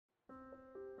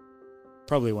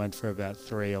probably went for about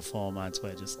 3 or 4 months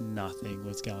where just nothing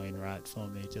was going right for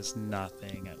me, just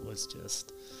nothing. It was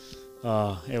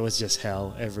just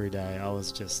hell every day. I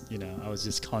was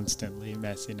just constantly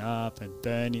messing up and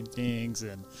burning things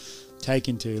and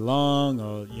taking too long,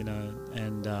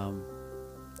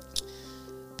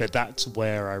 but that's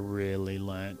where I really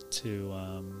learnt to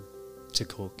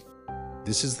cook.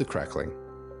 This is The Crackling.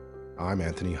 I'm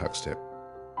Anthony Huckstep.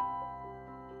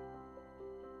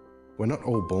 We're not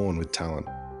all born with talent.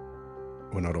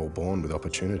 We're not all born with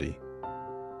opportunity.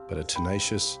 But a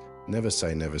tenacious, never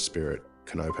say never spirit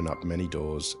can open up many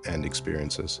doors and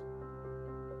experiences.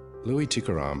 Louis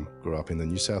Tikaram grew up in the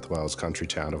New South Wales country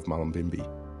town of Mullumbimby.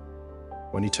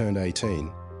 When he turned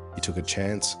 18, he took a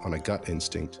chance on a gut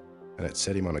instinct, and it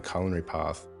set him on a culinary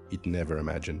path he'd never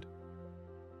imagined.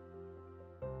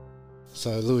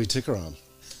 So Louis Tikaram,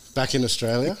 back in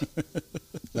Australia,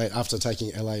 after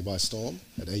taking LA by storm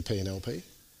at EP and LP.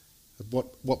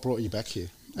 What brought you back here?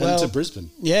 And to Brisbane?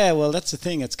 Yeah, well, that's the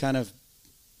thing. It's kind of,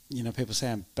 people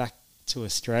say I'm back to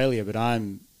Australia, but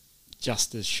I'm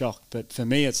just as shocked. But for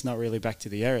me, it's not really back to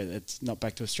the area. It's not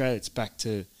back to Australia. It's back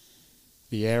to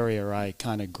the area I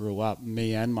kind of grew up,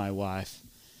 me and my wife.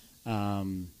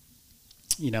 When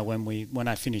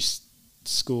I finished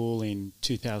school in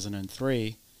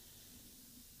 2003,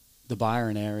 the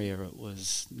Byron area, it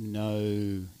was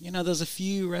there's a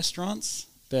few restaurants,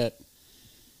 but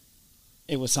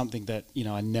it was something that,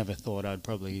 I never thought I'd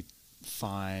probably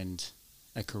find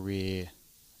a career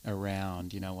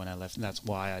around, when I left. And that's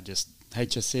why I just,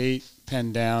 HSC,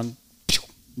 pen down.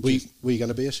 Were you going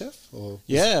to be a chef? Or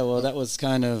yeah, well, that was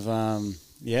kind of,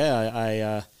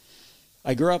 I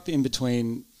grew up in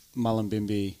between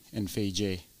Mullumbimby and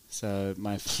Fiji. So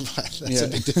that's a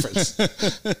big difference.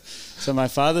 So my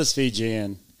father's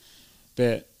Fijian,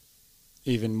 but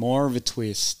even more of a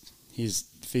twist, he's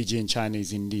Fijian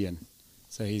Chinese Indian.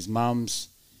 So his mum's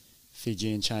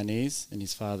Fijian Chinese and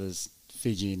his father's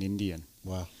Fijian Indian.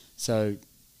 Wow. So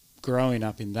growing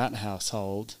up in that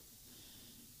household,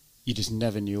 you just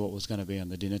never knew what was going to be on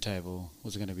the dinner table.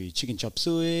 Was it going to be chicken chop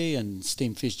suey and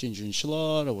steamed fish, ginger and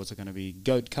shallot? Or was it going to be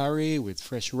goat curry with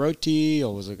fresh roti?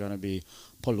 Or was it going to be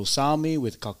polusami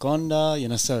with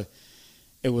kakonda? So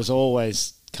it was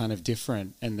always kind of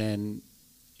different. And then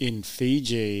in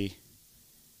Fiji,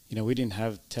 we didn't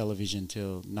have television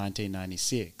till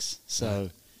 1996.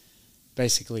 So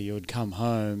basically you would come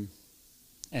home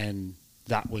and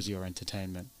that was your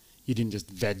entertainment. You didn't just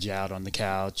veg out on the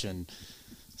couch and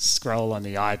scroll on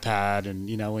the iPad. And,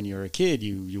 when you were a kid,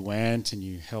 you went and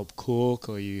you helped cook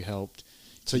or you helped.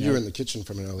 So you were in the kitchen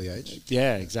from an early age?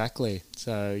 Yeah, exactly.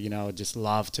 So, I just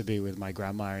loved to be with my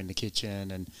grandma in the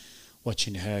kitchen and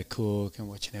watching her cook and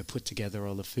watching her put together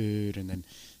all the food and then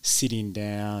sitting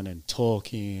down and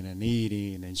talking and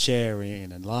eating and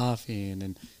sharing and laughing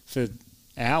and for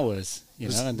hours,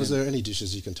 Was there any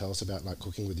dishes you can tell us about, like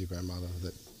cooking with your grandmother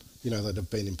that, that have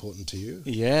been important to you?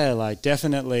 Yeah, like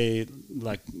definitely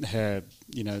like her,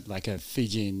 like a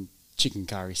Fijian chicken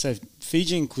curry. So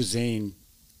Fijian cuisine,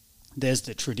 there's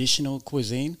the traditional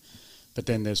cuisine, but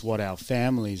then there's what our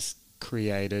families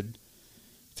created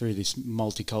through this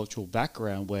multicultural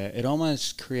background where it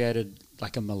almost created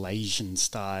like a Malaysian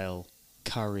style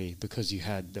curry because you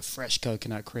had the fresh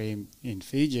coconut cream in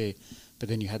Fiji, but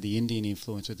then you had the Indian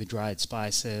influence with the dried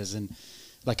spices. And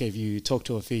like if you talk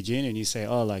to a Fijian and you say,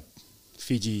 oh, like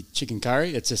Fiji chicken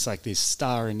curry, it's just like this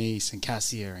star anise and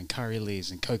cassia and curry leaves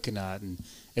and coconut, and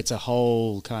it's a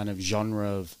whole kind of genre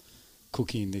of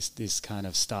cooking, this kind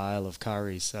of style of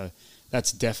curry. So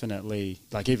that's definitely,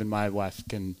 like even my wife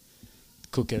can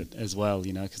cook it as well,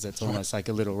 because it's almost like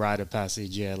a little rite of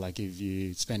passage. Yeah, like if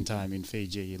you spend time in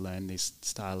Fiji, you learn this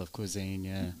style of cuisine.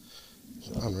 Yeah,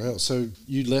 unreal. So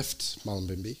you left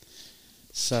Mullumbimby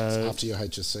so after your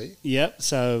HSC? Yep.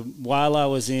 So while I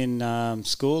was in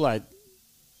school,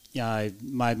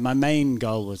 my main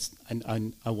goal was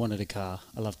I wanted a car.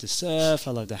 I love to surf.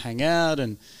 I love to hang out.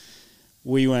 And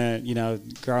we went,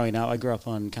 growing up, I grew up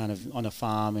on a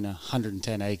farm in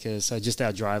 110 acres. So just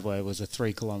our driveway was a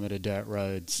 3-kilometre dirt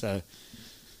road. So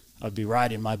I'd be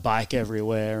riding my bike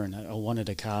everywhere and I wanted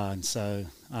a car. And so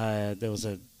there was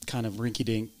a kind of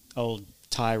rinky-dink old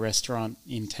Thai restaurant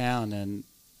in town, and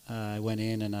I went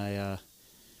in and I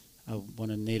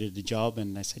needed a job,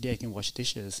 and they said, yeah, you can wash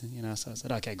dishes. So I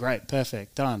said, okay, great,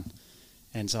 perfect, done.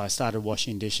 And so I started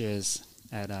washing dishes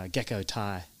at Gecko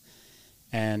Thai.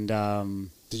 And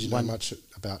did you know much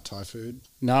about Thai food?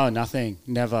 No, nothing.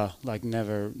 Never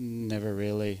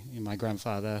really. My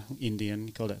grandfather, Indian,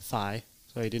 he called it Thai,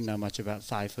 so he didn't know much about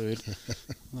Thai food.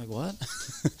 I'm like, what?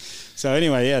 So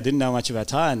anyway, I didn't know much about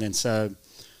Thai. And then so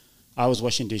I was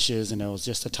washing dishes, and there was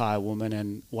just a Thai woman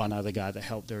and one other guy that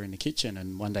helped her in the kitchen.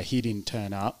 And one day he didn't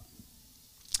turn up,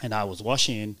 and I was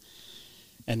washing,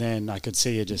 and then I could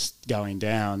see her just going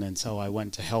down, and so I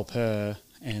went to help her,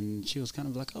 and she was kind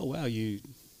of like, "Oh wow, you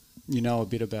know a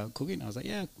bit about cooking?" I was like,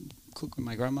 "Yeah, I cook with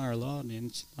my grandma a lot."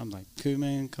 And I'm like,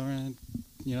 "Cumin, currant,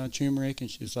 turmeric," and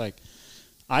she's like,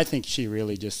 I think she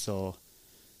really just saw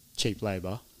cheap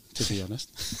labour, to be honest.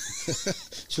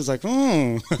 She was like,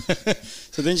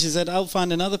 So then she said, "I'll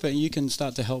find another person. You can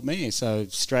start to help me." So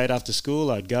straight after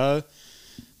school, I'd go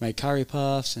make curry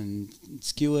puffs and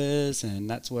skewers, and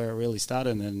that's where it really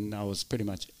started. And then I was pretty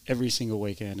much every single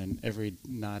weekend and every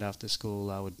night after school,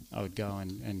 I would go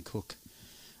and cook.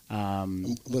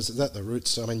 Was that the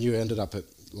roots? I mean, you ended up at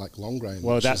like Long Grain.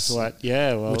 Well,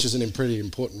 which is a pretty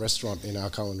important restaurant in our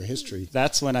culinary history.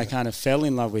 That's when I kind of fell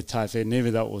in love with Thai food. And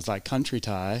even though it was like country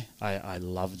Thai, I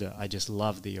loved it. I just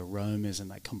loved the aromas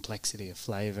and that complexity of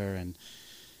flavour. And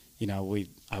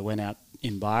I went out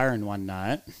in Byron one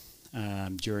night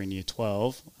during year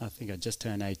 12. I think I just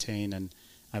turned 18, and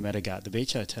I met a guy at the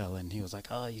beach hotel, and he was like,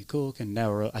 "Oh, you cook?" And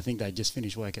I think they just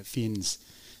finished work at Finn's,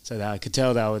 so I could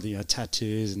tell they were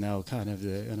tattoos, and they were kind of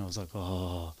and I was like,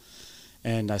 "Oh."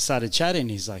 And I started chatting.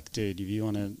 He's like, "Dude, if you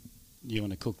want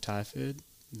to cook Thai food,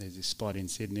 there's this spot in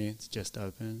Sydney. It's just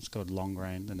open. It's called Long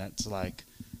Grain, and that's like,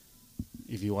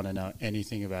 if you want to know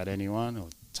anything about anyone or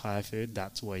Thai food,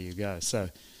 that's where you go." So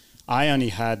I only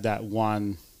had that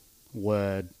one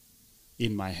word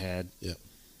in my head. Yep.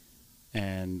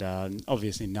 And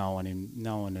obviously none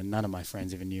of my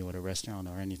friends even knew what a restaurant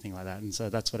or anything like that. And so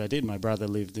that's what I did. My brother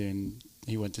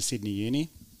he went to Sydney Uni.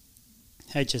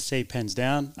 HSC, pens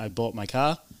down. I bought my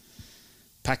car,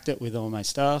 packed it with all my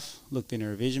stuff, looked in a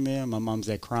revision mirror. My mum's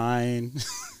there crying.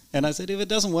 And I said, "If it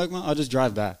doesn't work, Mum, I'll just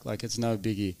drive back. Like, it's no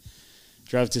biggie."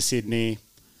 Drove to Sydney,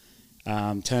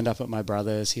 turned up at my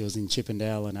brother's. He was in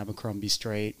Chippendale and Abercrombie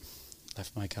Street.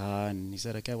 Left my car, and he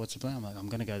said, "Okay, what's the plan?" I'm like, "I'm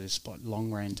going to go to this spot, Long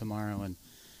Grain, tomorrow, and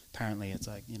apparently it's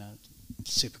like,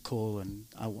 super cool, and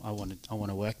I want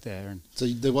to work there." And so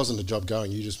there wasn't a job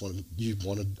going. You just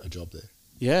wanted a job there.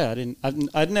 Yeah,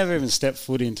 I'd never even stepped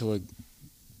foot into a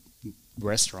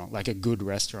restaurant, like a good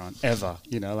restaurant, ever,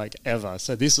 ever.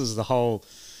 So this was the whole,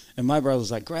 and my brother was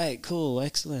like, "Great, cool,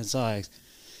 excellent." So I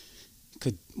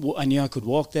knew I could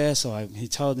walk there, so he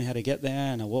told me how to get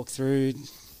there, and I walked through.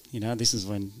 This is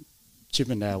when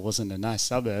Chippendale wasn't a nice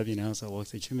suburb, so I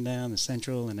walked through Chippendale and the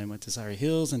Central, and then went to Surrey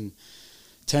Hills and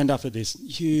turned up at this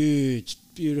huge,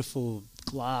 beautiful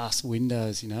glass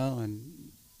windows, and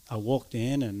I walked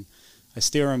in, and I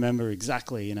still remember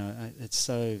exactly, it's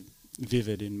so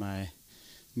vivid in my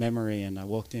memory. And I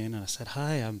walked in and I said,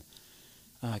 "Hi,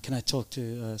 can I talk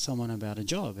to someone about a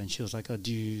job?" And she was like, "Oh,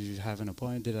 do you have an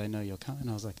appointment? Did I know you're coming?"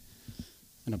 I was like,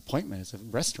 "An appointment? It's a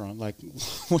restaurant. Like,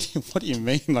 what do you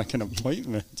mean, like an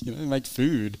appointment? Make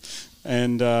food."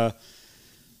 And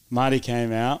Marty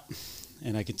came out,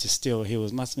 and I could just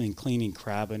must have been cleaning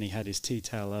crab, and he had his tea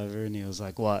towel over, and he was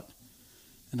like, "What?"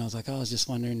 And I was like, "Oh, I was just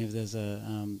wondering if there's a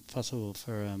possible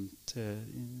for to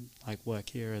like work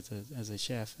here as a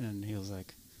chef." And he was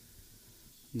like,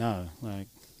 "No, like."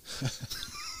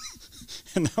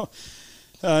 No.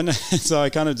 So I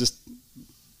kind of just.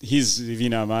 If you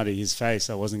know Marty, his face,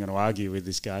 I wasn't going to argue with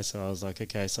this guy. So I was like,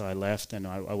 okay. So I left, and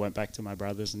I went back to my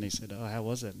brother's, and he said, "Oh, how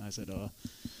was it?" And I said, "Oh,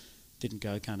 didn't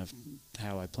go kind of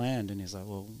how I planned." And he's like,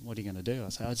 "Well, what are you going to do?" I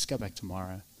said, "I'll just go back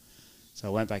tomorrow." So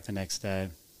I went back the next day.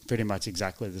 Pretty much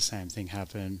exactly the same thing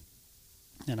happened.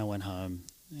 And I went home,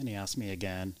 and he asked me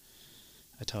again.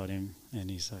 I told him, and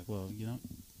he's like, "Well, you're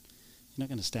not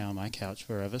going to stay on my couch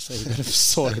forever, so you better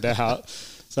sort it out."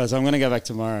 So I said, "I'm going to go back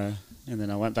tomorrow." And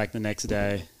then I went back the next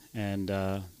day, and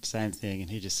same thing. And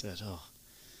he just said, "Oh,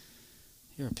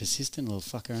 you're a persistent little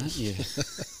fucker, aren't you?"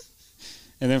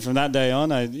 And then from that day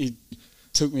on, he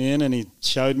took me in, and he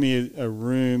showed me a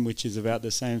room which is about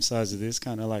the same size as this,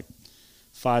 kind of like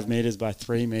 5 meters by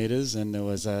 3 meters. And there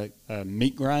was a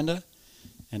meat grinder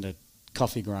and a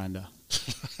coffee grinder.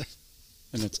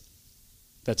 And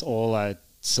that's all I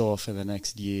saw for the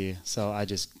next year. So I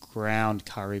just ground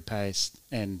curry paste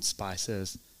and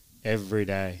spices every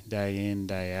day in,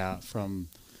 day out, from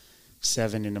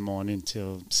 7 in the morning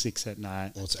till 6 at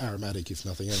night. Well, it's aromatic if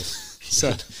nothing else.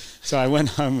 So I went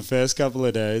home the first couple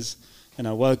of days, and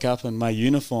I woke up and my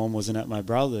uniform wasn't at my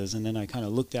brother's, and then I kind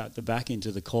of looked out the back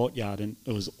into the courtyard, and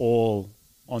it was all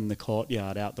on the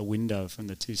courtyard out the window from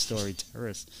the 2-story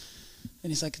terrace.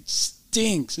 And he's like, "It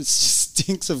stinks. It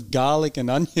stinks of garlic and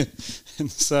onion."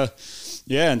 And so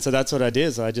that's what I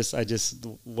did. So I just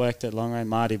worked at Long Grain.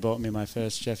 Marty bought me my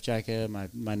first chef jacket,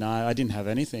 my knife. I didn't have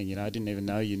anything, I didn't even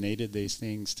know you needed these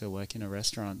things to work in a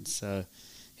restaurant. So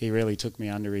he really took me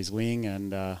under his wing,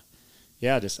 and I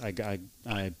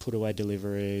put away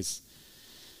deliveries,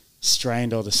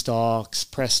 strained all the stocks,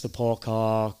 pressed the pork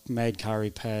hock, made curry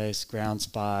paste, ground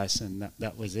spice, and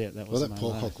that was it. That was that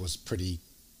pork hock was pretty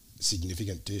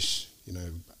significant dish,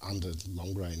 under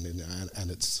long grain and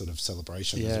its sort of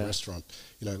celebration as a restaurant.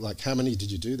 Like how many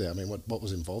did you do there? I mean, what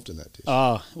was involved in that dish?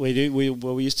 Oh, we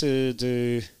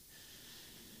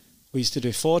used to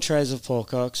do 4 trays of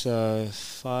pork hock, so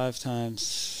 5 times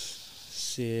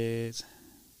 6.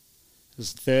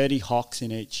 There's 30 hocks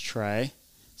in each tray.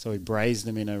 So we braised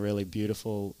them in a really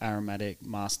beautiful aromatic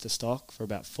master stock for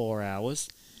about 4 hours.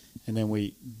 And then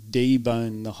we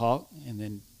deboned the hock and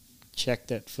then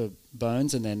checked it for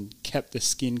bones and then kept the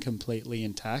skin completely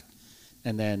intact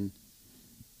and then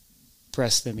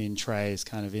pressed them in trays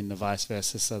kind of in the vice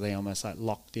versa, so they almost like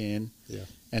locked in. Yeah.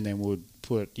 And then would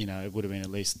put, it would have been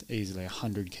at least easily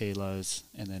 100 kilos,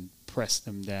 and then press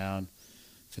them down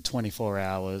for 24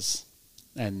 hours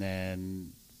and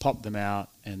then pop them out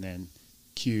and then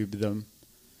cube them,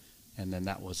 and then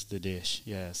that was the dish.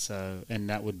 Yeah, so, and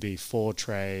that would be 4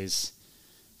 trays,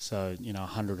 so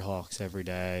 100 hocks every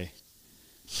day,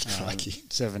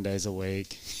 7 days a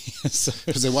week. So,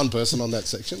 was there one person on that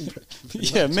section?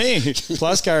 Yeah, me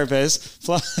plus carapace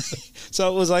plus. So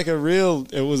it was like a real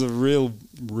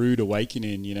rude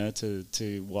awakening,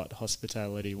 to what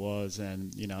hospitality was,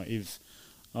 and if,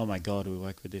 oh my God, we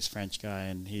worked with this French guy,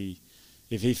 and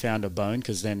if he found a bone,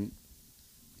 because then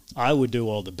I would do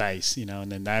all the base,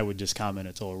 and then they would just come and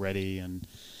it's all ready. And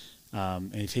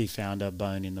if he found a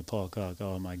bone in the pork hock,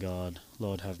 oh my God,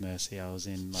 Lord have mercy. I was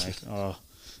in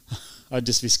I'd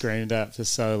just be screamed at for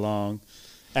so long.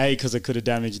 A, because it could have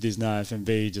damaged his knife, and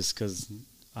B, just because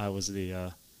I was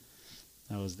the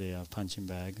punching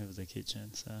bag of the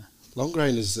kitchen. So long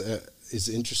grain is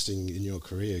interesting in your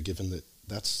career, given that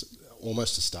that's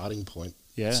almost a starting point.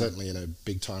 Yeah. Certainly in a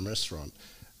big time restaurant.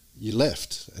 You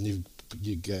left and you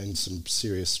gained some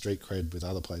serious street cred with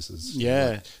other places.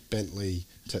 Yeah. Like Bentley,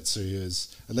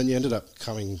 Tetsuya's, and then you ended up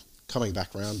coming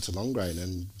back round to long grain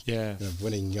and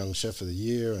winning Young Chef of the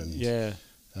Year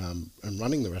and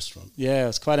running the restaurant. Yeah, it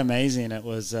was quite amazing. It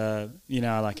was I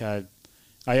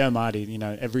owe Marty,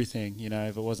 everything.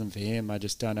 If it wasn't for him, I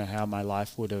just don't know how my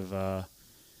life would have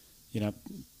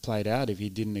played out if he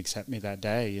didn't accept me that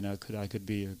day. I could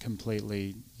be a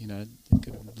completely,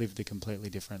 could have lived a completely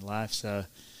different life. So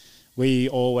we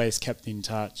always kept in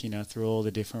touch, through all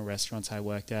the different restaurants I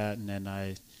worked at, and then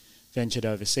I ventured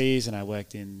overseas and I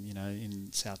worked in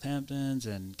Southamptons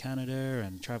and Canada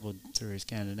and travelled through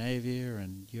Scandinavia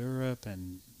and Europe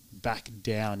and back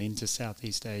down into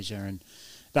Southeast Asia, and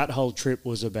that whole trip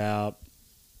was about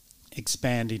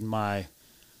expanding my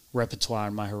repertoire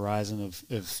and my horizon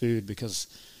of food, because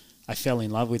I fell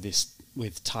in love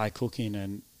with Thai cooking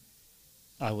and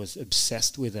I was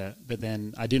obsessed with it. But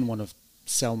then I didn't want to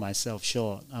sell myself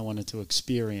short. I wanted to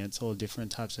experience all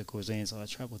different types of cuisine. So I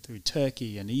traveled through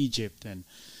Turkey and Egypt and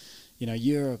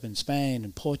Europe and Spain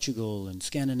and Portugal and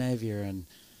Scandinavia, and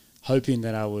hoping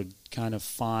that I would kind of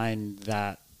find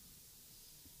that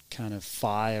kind of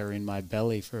fire in my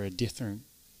belly for a different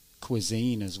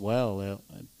cuisine as well,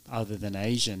 other than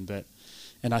Asian.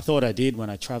 And I thought I did when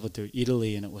I traveled to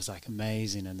Italy, and it was like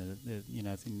amazing, and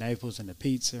the Naples and the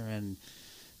pizza and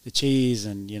the cheese,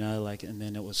 and and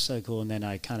then it was so cool. And then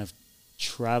I kind of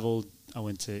traveled. I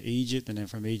went to Egypt, and then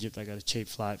from Egypt I got a cheap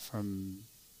flight from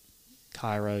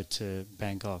Cairo to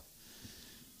Bangkok,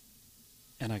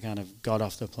 and I kind of got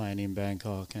off the plane in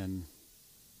Bangkok, and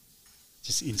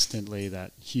just instantly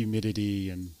that humidity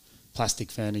and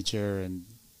plastic furniture and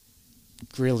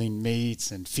grilling meats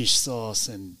and fish sauce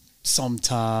and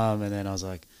somtam, and then I was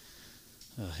like,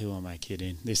 oh, who am I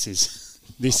kidding? This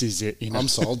is it. I'm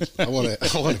sold. I want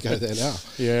to go there now.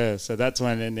 Yeah, so that's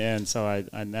when, and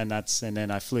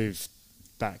then I flew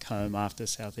back home after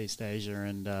Southeast Asia,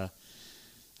 and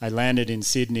I landed in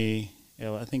Sydney.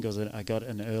 I think I got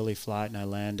an early flight, and I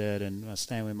landed, and I was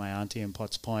staying with my auntie in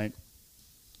Potts Point.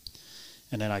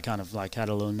 And then I kind of had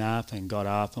a little nap and got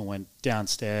up and went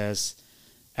downstairs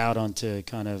out onto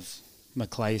kind of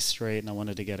Macleay Street, and I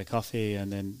wanted to get a coffee,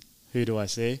 and then who do I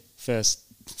see? First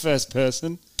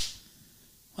person.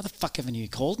 Why the fuck haven't you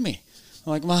called me?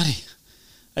 I'm like, Marty,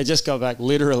 I just got back,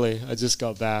 literally. I just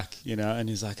got back, and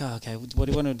he's like, oh, okay, what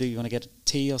do you want to do? You want to get a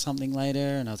tea or something later?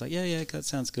 And I was like, yeah, that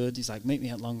sounds good. He's like, meet me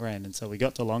at Long Grain. And so we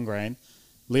got to Long Grain,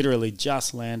 literally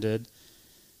just landed,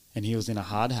 and he was in a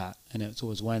hard hat. And it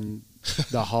was when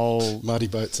the whole Muddy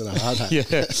boats and a hard hat.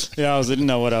 yeah. I didn't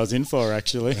know what I was in for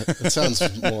actually. It sounds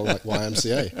more like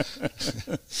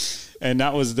YMCA. And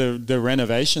that was the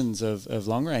renovations of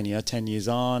Longrain, 10 years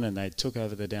on, and they took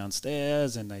over the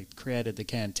downstairs and they created the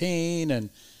canteen, and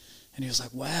he was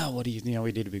like, wow, what do you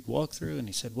we did a big walkthrough, and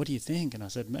he said, what do you think? And I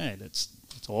said, mate, it's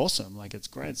awesome, like it's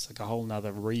great, it's like a whole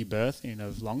nother rebirthing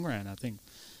of Longrain. I think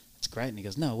it's great. And he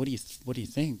goes, no, what do you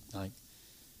think? Like,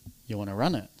 you want to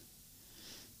run it?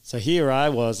 So here I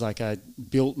was, like I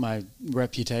built my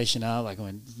reputation out, like I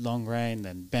went Longrain,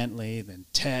 then Bentley, then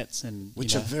Tetz, and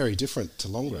which are very different to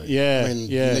Longrain. Yeah, I mean,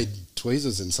 you need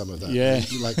tweezers in some of that. Yeah,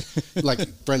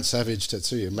 like Brent Savage,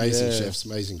 Tetsuya, amazing chefs,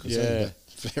 amazing cuisine. Yeah.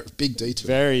 Very big detour.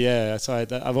 Very, yeah. So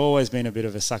I've always been a bit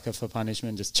of a sucker for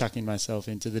punishment, just chucking myself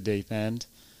into the deep end.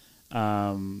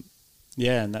 And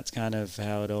that's kind of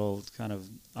how it all kind of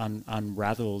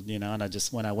unraveled, And I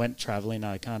just, when I went traveling,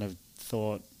 I kind of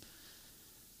thought,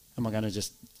 am I going to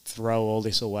just throw all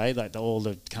this away? Like all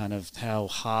the kind of how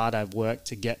hard I've worked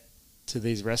to get to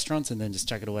these restaurants and then just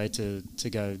chuck it away to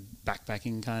go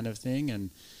backpacking kind of thing. And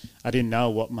I didn't know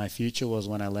what my future was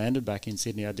when I landed back in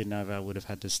Sydney. I didn't know if I would have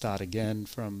had to start again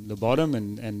from the bottom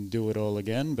and do it all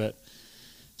again. But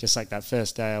just like that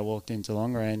first day I walked into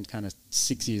Longrain kind of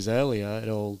 6 years earlier, it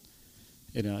all,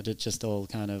 it just all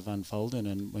kind of unfolded.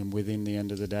 And within the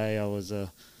end of the day, I was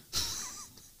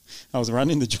I was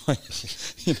running the joint,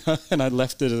 and I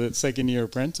left it as a second-year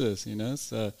apprentice,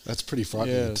 So that's pretty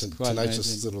frightening. Yeah,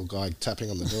 tenacious little guy tapping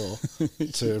on the door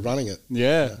to running it.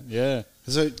 Yeah.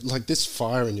 So, like this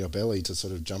fire in your belly to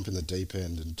sort of jump in the deep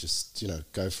end and just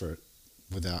go for it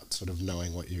without sort of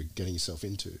knowing what you're getting yourself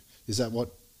into. Is that what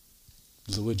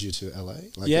lured you to LA?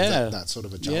 Like, is that sort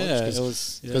of a challenge? Yeah, it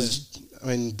was. Because I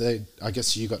mean, I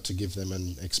guess you got to give them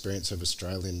an experience of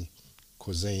Australian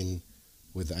cuisine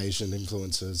with Asian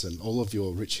influences and all of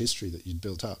your rich history that you'd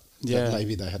built up that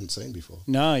maybe they hadn't seen before.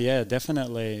 No, yeah,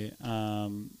 definitely.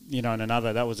 And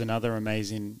that was another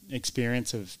amazing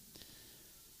experience of,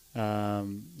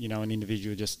 an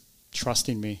individual just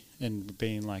trusting me and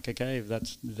being like, okay, if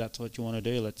that's what you want to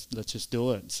do, let's just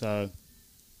do it. So,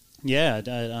 yeah,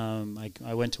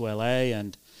 I went to LA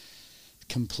and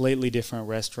completely different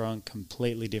restaurant,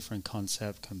 completely different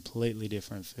concept, completely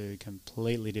different food,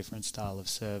 completely different style of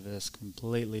service,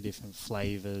 completely different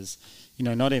flavors,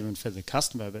 not even for the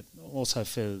customer, but also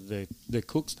for the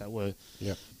cooks that were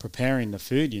preparing the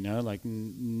food, like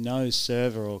no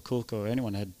server or cook or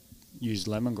anyone had used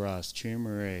lemongrass,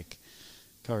 turmeric,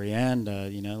 coriander,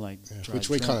 which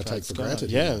we kind of take for granted.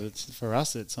 Yeah, for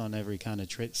us, it's on every kind of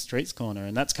streets corner.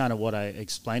 And that's kind of what I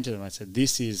explained to them. I said,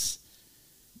 this is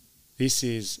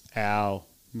our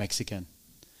Mexican.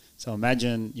 So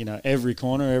imagine, every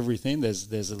corner, everything,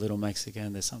 there's a little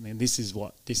Mexican, there's something. This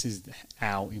is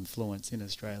our influence in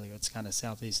Australia. It's kind of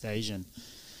Southeast Asian.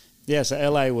 Yeah, so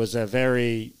LA was a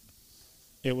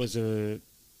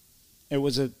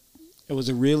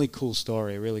really cool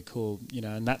story, really cool,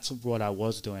 and that's what I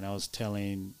was doing. I was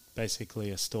telling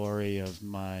basically a story of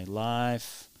my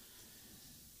life,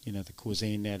 the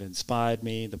cuisine that inspired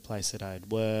me, the place that I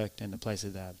had worked, and the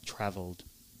places that I've travelled.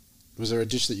 Was there a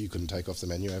dish that you couldn't take off the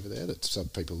menu over there that some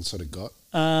people sort of got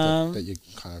that you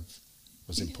kind of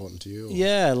was important to you? Or?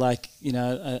 Yeah,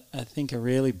 I think a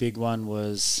really big one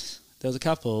was, there was a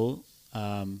couple.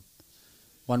 One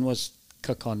was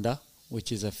Kakonda,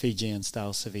 which is a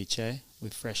Fijian-style ceviche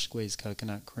with fresh squeezed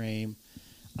coconut cream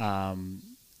and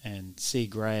sea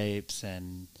grapes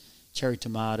and cherry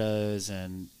tomatoes,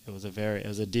 and it was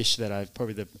a dish that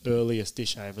probably the earliest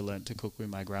dish I ever learned to cook with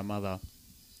my grandmother.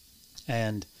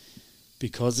 And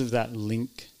because of that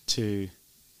link to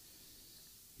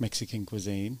Mexican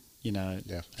cuisine, I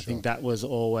think that was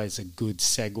always a good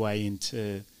segue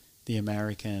into the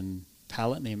American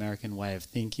palate and the American way of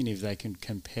thinking. If they can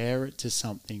compare it to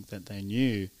something that they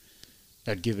knew,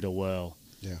 they'd give it a whirl.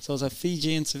 Yeah. So it was a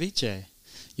Fijian ceviche,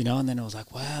 and then I was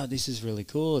like, wow, this is really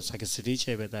cool. It's like a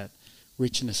ceviche, but that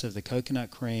richness of the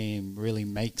coconut cream really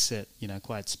makes it,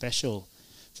 quite special.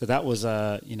 So that was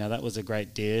a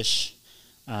great dish.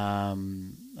 A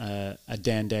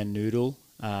dan dan noodle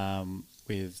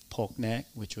with pork neck,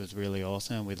 which was really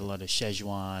awesome, with a lot of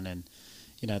Szechuan, and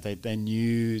they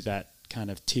knew that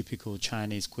kind of typical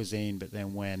Chinese cuisine. But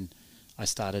then when I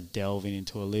started delving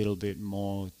into a little bit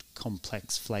more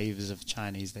complex flavors of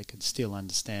Chinese, they could still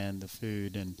understand the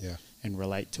food and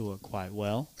relate to it quite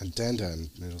well. And dan dan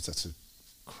noodles, that's a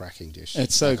cracking dish.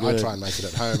 It's so good. I try and make it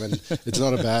at home, and it's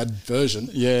not a bad version.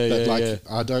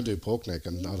 I don't do pork neck,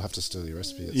 and I'll have to steal your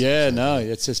recipe.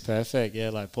 It's just perfect. Yeah,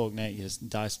 like pork neck, you just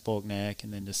dice pork neck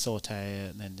and then just saute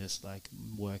it and then just like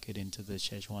work it into the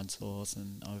Szechuan sauce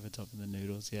and over top of the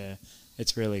noodles. Yeah,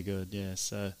 it's really good. Yeah,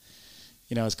 so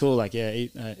it's cool. Like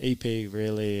EP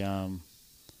really,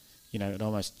 it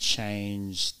almost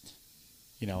changed,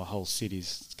 a whole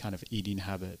city's kind of eating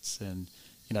habits, and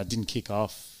it didn't kick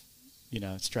off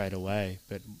straight away,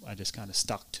 but I just kind of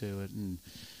stuck to it, and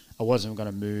I wasn't going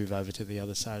to move over to the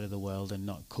other side of the world and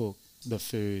not cook the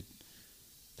food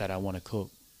that I want to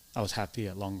cook. I was happy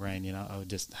at Long Grain, I would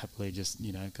just happily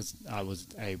because I was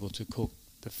able to cook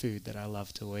the food that I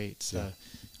love to eat, so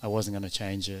I wasn't going to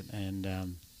change it,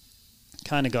 and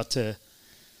kind of got to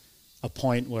a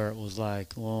point where it was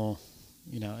like, well,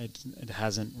 it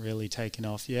hasn't really taken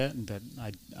off yet, but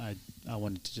I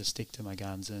wanted to just stick to my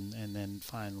guns, and then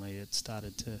finally it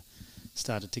started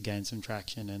to gain some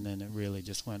traction, and then it really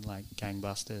just went like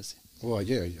gangbusters. Well,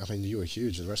 yeah, I mean, you were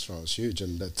huge, the restaurant was huge,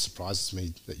 and that surprises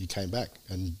me that you came back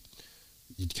and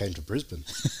you came to Brisbane,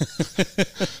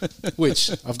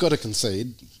 which I've got to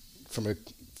concede, from a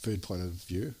food point of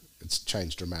view, it's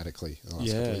changed dramatically in the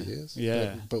last couple of years.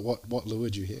 Yeah. But what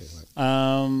lured you here?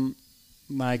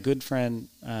 My good friend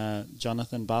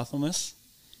Jonathan Barthelmess,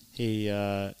 he's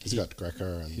got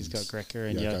Grecker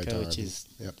and Yoko, which is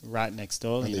right next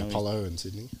door. And the Apollo in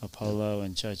Sydney. Apollo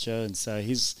and Chocho, and so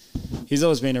he's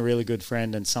always been a really good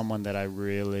friend and someone that I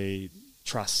really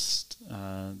trust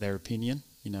their opinion.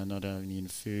 Not only in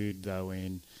food, though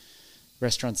in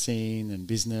restaurant scene and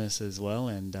business as well.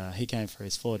 And he came for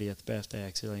his 40th birthday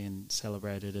actually and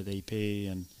celebrated at EP.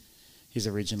 And he's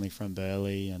originally from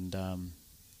Burleigh, and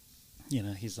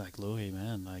he's like, Louis,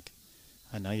 man, like,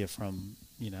 I know you're from,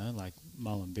 like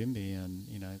Mullumbimby, and,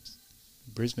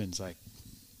 Brisbane's like,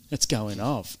 it's going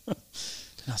off. And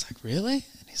I was like, really?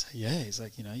 And he's like, yeah. He's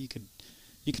like, you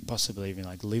could possibly even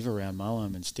like live around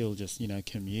Mullum and still just,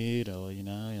 commute, or, I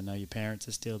know your parents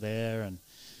are still there. And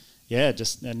yeah,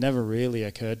 it never really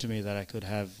occurred to me that I could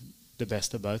have the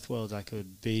best of both worlds. I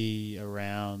could be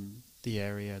around the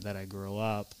area that I grew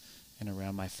up and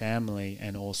around my family,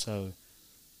 and also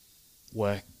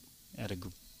work at a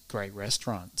great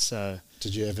restaurant. So,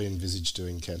 did you ever envisage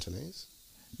doing Cantonese?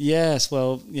 Yes.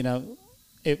 Well,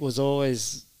 it was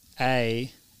always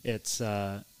it's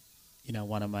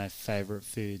one of my favorite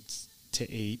foods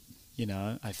to eat.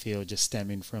 I feel just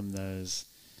stemming from those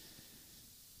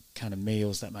kind of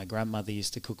meals that my grandmother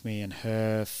used to cook me, and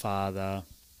her father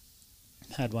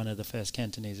had one of the first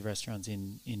Cantonese restaurants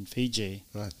in Fiji,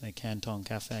 right, the Canton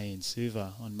Cafe in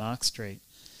Suva on Mark Street.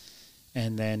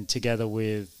 And then together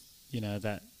with,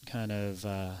 that kind of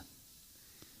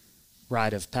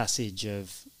rite of passage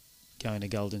of going to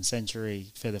Golden Century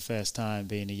for the first time,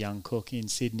 being a young cook in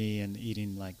Sydney and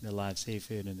eating like the live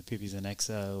seafood and the pippies and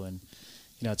exo. And,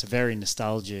 it's a very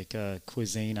nostalgic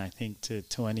cuisine, I think,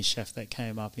 to any chef that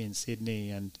came up in Sydney.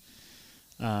 And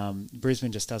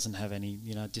Brisbane just doesn't have any,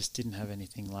 just didn't have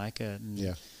anything like it.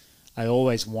 And I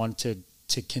always wanted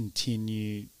to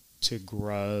continue to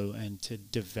grow and to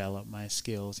develop my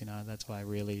skills. That's why I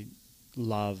really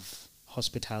love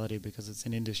hospitality, because it's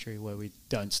an industry where we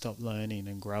don't stop learning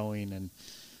and growing. And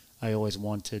I always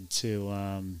wanted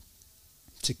to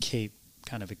keep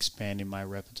kind of expanding my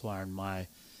repertoire and my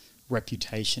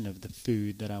reputation of the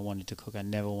food that I wanted to cook. I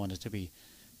never wanted to be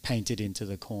painted into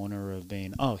the corner of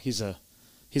being, he's a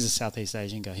Southeast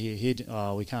Asian guy.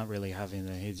 We can't really have him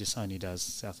there. He just only does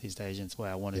Southeast Asians. Where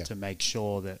I wanted to make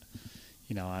sure that,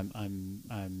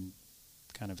 I'm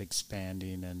kind of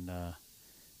expanding and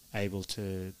able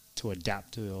to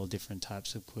adapt to all different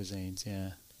types of cuisines.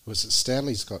 Yeah. Was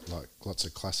Stanley's got like lots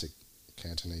of classic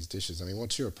Cantonese dishes. I mean,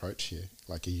 what's your approach here?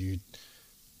 Like, are you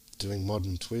doing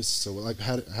modern twists, or like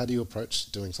how do you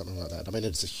approach doing something like that? I mean,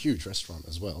 it's a huge restaurant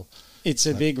as well. It's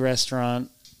a big restaurant,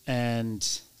 and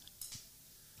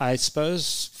I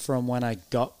suppose from when I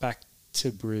got back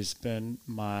to Brisbane,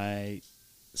 my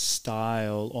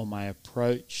style or my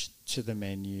approach to the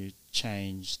menu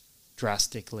changed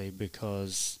drastically,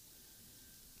 because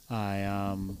I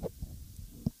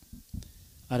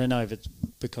don't know if it's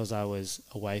because I was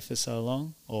away for so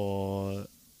long or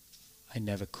I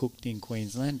never cooked in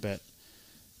Queensland, but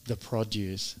the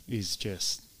produce is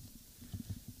just,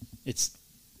 it's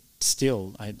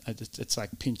still, it's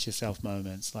like pinch yourself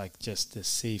moments, like just the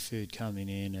seafood coming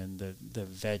in and the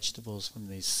vegetables from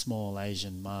these small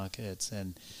Asian markets,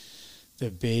 and the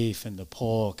beef and the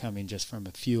pork coming just from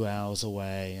a few hours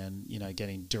away, and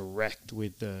getting direct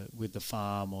with the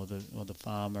farm or the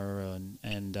farmer,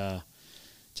 and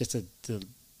just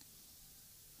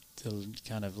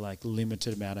kind of like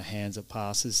limited amount of hands it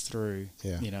passes through.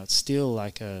 Yeah. You know, it's still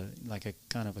like a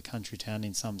kind of a country town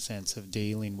in some sense of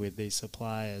dealing with these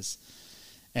suppliers.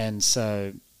 And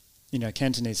so, you know,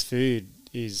 Cantonese food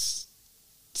is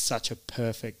such a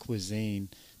perfect cuisine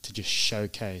to just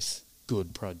showcase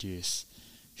good produce,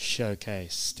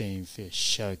 showcase steamed fish,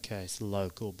 showcase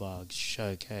local bugs,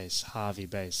 showcase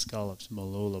Harvey-based scallops,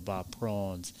 Mullumbimby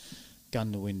prawns,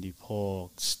 Gundawindi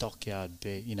pork, stockyard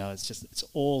beef. You know, it's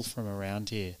all from around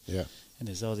here. Yeah. And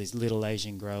there's all these little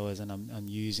Asian growers, and I'm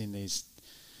using these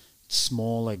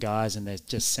smaller guys, and they're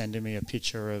just sending me a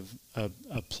picture of a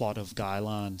plot of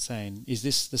gailan saying, "Is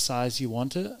this the size you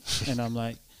want it?" And I'm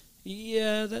like,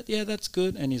 "Yeah, that's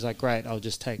good." And he's like, "Great, I'll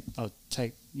take,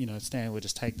 you know, Stanley will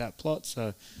just take that plot."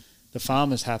 So the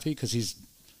farmer's happy because he's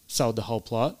sold the whole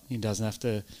plot. He doesn't have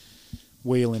to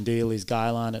wheel and deal his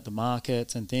gailan at the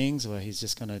markets and things, where he's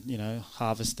just going to, you know,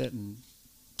 harvest it and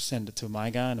send it to my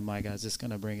guy, and my guy's just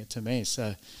going to bring it to me.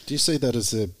 So do you see that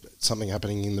as something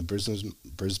happening in the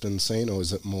Brisbane scene, or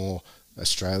is it more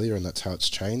Australia and that's how it's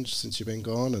changed since you've been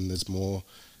gone, and there's more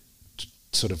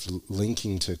sort of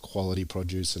linking to quality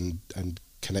produce and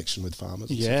connection with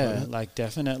farmers? Yeah, like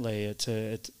definitely.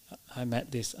 I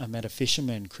met a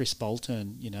fisherman, Chris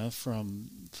Bolton, you know,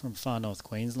 from far north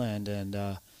Queensland,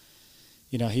 and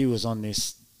you know, he was on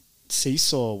this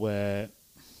seesaw where,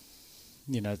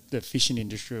 you know, the fishing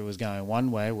industry was going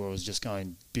one way, where it was just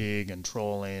going big and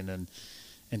trawling, and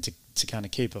to kind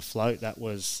of keep afloat, that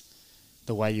was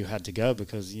the way you had to go,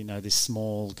 because, you know, this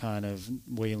small kind of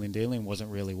wheeling dealing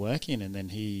wasn't really working. And then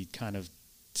he kind of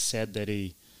said that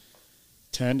he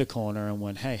turned a corner and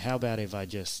went, "Hey, how about if I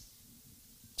just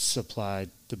supplied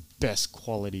the best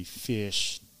quality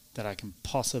fish that I can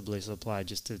possibly supply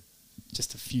just a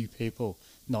few people,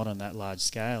 not on that large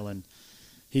scale?" And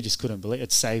he just couldn't believe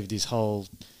it. Saved his whole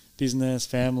business,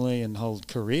 family, and whole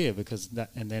career, because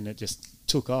that, and then it just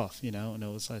took off, you know. And it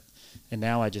was like, and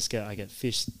now I get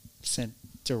fish sent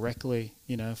directly,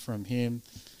 you know, from him,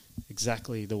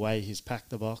 exactly the way he's packed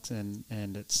the box, and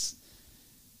it's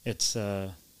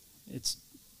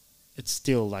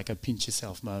still like a pinch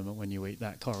yourself moment when you eat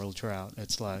that coral trout.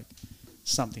 It's like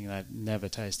something that I'd never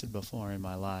tasted before in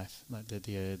my life. Like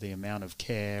the amount of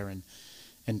care and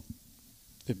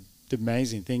the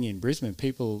amazing thing in Brisbane,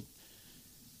 people,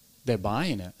 they're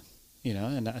buying it, you know.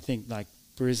 And I think like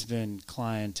Brisbane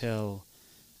clientele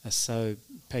are so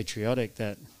patriotic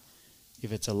that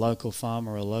if it's a local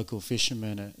farmer or a local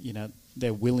fisherman, you know,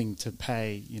 they're willing to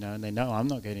pay, you know, and they know I'm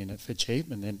not getting it for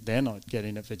cheap, and then they're not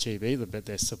getting it for cheap either, but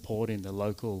they're supporting the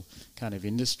local kind of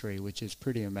industry, which is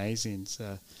pretty amazing.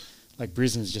 So like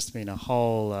Brisbane's just been a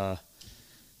whole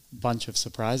bunch of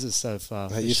surprises so far.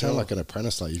 Hey, you sound like an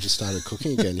apprentice, like you just started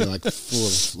cooking again. You're like full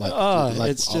of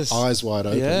like it's just, eyes wide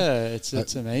open. Yeah, it's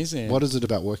amazing. What is it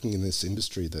about working in this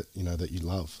industry that, you know, that you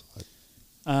love?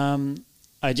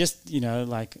 I just, you know,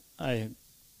 like I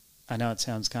know it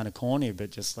sounds kind of corny,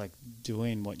 but just like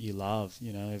doing what you love,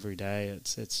 you know, every day.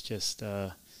 It's just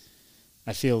I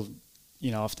feel,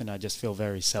 you know, often I just feel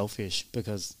very selfish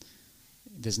because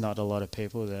there's not a lot of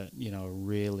people that, you know,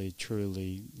 really,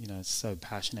 truly, you know, so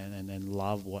passionate and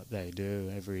love what they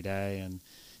do every day, and,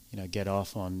 you know, get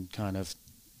off on kind of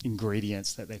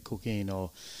ingredients that they're cooking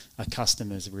or a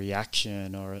customer's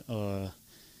reaction or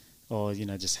you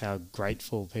know, just how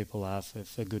grateful people are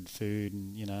for good food.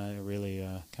 And, you know, I really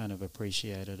kind of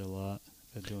appreciate it a lot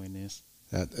for doing this.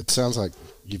 It sounds like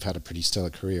you've had a pretty stellar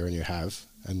career, and you have,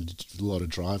 and a lot of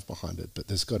drive behind it, but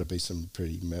there's got to be some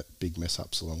pretty big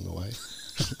mess-ups along the way.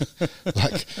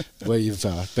 Like where you've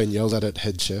been yelled at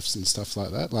head chefs and stuff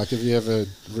like that. Like, have you ever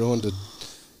ruined a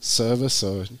service,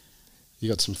 or you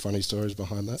got some funny stories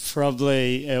behind that?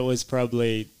 It was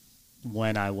probably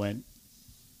when I went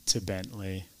to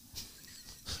Bentley.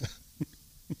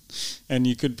 And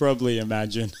you could probably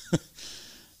imagine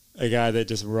a guy that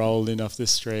just rolled in off the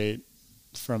street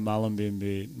from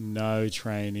Mullumbimby, no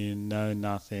training, no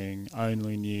nothing,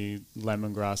 only knew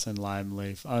lemongrass and lime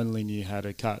leaf, only knew how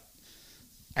to cut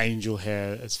angel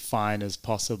hair as fine as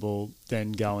possible,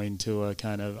 then going to a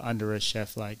kind of under a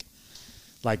chef like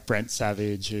Brent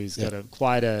Savage, who's got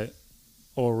quite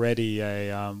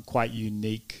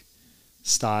unique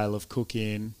style of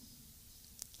cooking,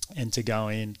 and to go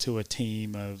into a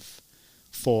team of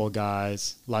 4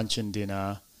 guys, lunch and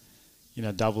dinner, you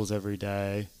know, doubles every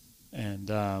day, and,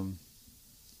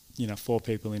 you know, 4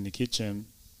 people in the kitchen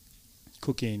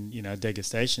cooking, you know,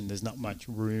 degustation. There's not much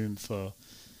room for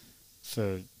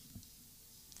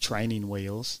training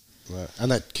wheels. Right. And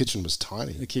that kitchen was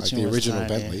tiny. The kitchen like the was original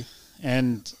tiny. Bentley.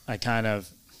 And I kind of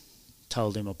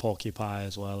told him a porky pie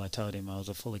as well. I told him I was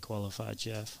a fully qualified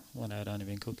chef when I'd only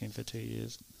been cooking for 2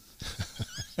 years.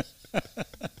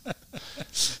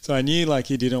 So I knew like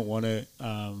he didn't want to.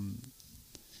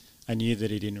 I knew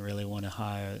that he didn't really want to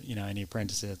hire, you know, any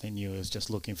apprentices. I think he was just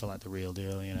looking for like the real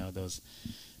deal. You know, there was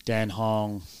Dan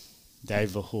Hong,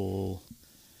 Dave Verhool,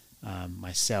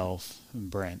 myself,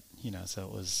 and Brent. You know, so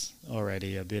it was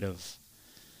already a bit of.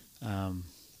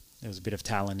 There was a bit of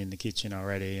talent in the kitchen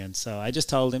already, and so I just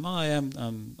told him, "Oh, yeah,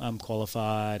 I'm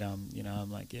qualified. You know,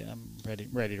 I'm like, yeah, I'm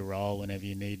ready to roll whenever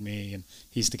you need me." And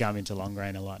he used to come into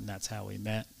Longrain a lot, and that's how we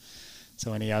met.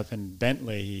 So when he opened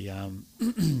Bentley,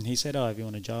 he said, "Oh, if you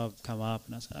want a job, come up."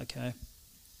 And I said, "Okay,"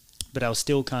 but I was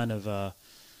still kind of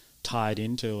tied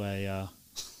into a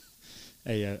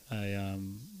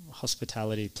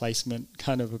hospitality placement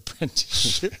kind of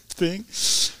apprenticeship thing.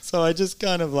 So I just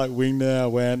kind of like winged it. I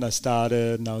went, I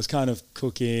started, and I was kind of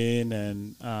cooking,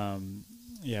 and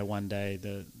one day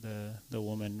the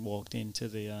woman walked into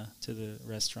the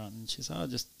restaurant, and she said, "Oh, I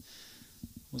just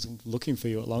was looking for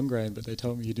you at Longrain, but they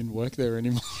told me you didn't work there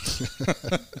anymore."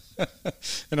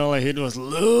 And all I heard was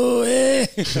 "Louis,"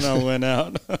 and I went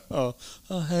out. oh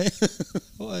hey,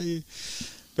 how are you?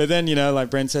 But then, you know, like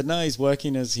Brent said, no, he's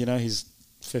working as, you know, he's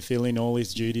fulfilling all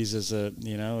his duties as a,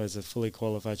 you know, as a fully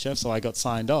qualified chef. So I got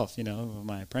signed off, you know, of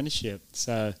my apprenticeship.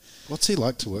 So what's he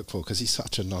like to work for? Because he's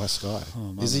such a nice guy.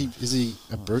 Is he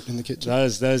a brute in the kitchen?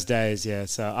 Those days, yeah.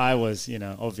 So I was, you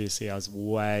know, obviously I was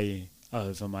way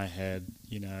over my head,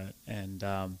 you know, and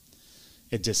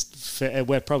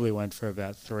it probably went for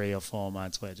about 3 or 4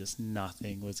 months where just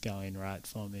nothing was going right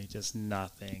for me, just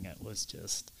nothing. It was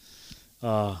just...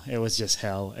 it was just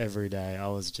hell every day. I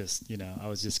was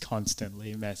just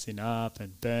constantly messing up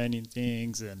and burning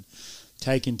things and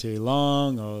taking too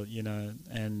long, or, you know,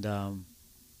 and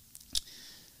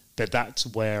but that's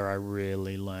where I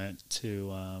really learnt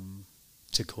to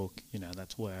cook. You know,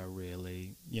 that's where I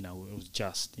really, you know, it was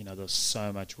just, you know, there was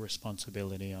so much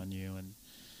responsibility on you and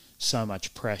so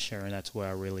much pressure, and that's where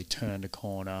I really turned a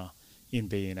corner in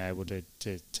being able to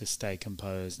stay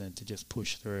composed and to just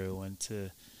push through and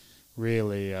to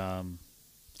really,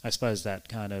 I suppose that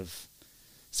kind of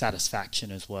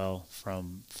satisfaction as well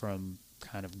from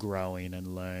kind of growing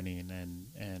and learning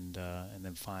and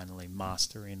then finally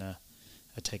mastering a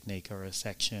technique or a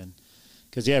section.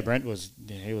 Because Brent was,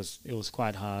 it was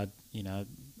quite hard, you know,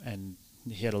 and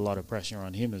he had a lot of pressure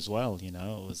on him as well. You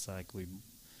know, it was like we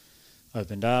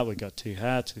opened up, we got 2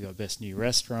 hats, we got best new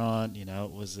restaurant. You know,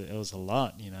 it was a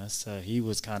lot. You know, so he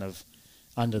was kind of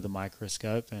under the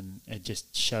microscope, and it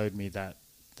just showed me that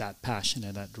passion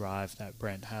and that drive that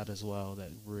Brent had as well,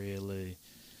 that really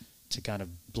to kind of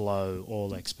blow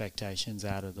all expectations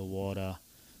out of the water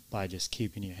by just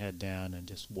keeping your head down and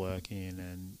just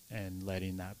working and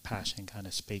letting that passion kind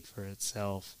of speak for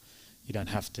itself. You don't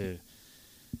have to,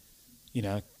 you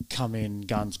know, come in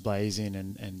guns blazing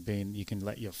and you can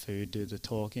let your food do the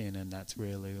talking, and that's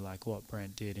really like what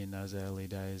Brent did in those early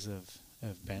days of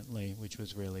Bentley, which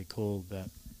was really cool. But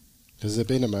has there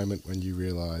been a moment when you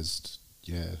realised,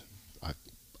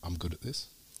 I'm good at this?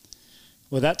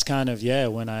 Well, that's kind of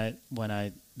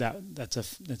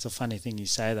that's a funny thing you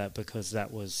say that, because I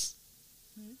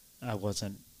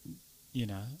wasn't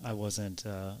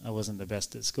the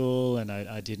best at school, and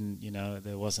I didn't, you know,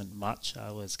 there wasn't much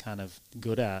I was kind of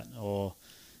good at, or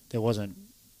there wasn't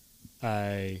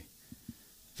a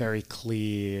very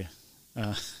clear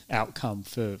outcome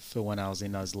for when I was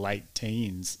in those late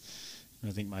teens.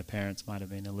 I think my parents might have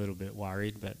been a little bit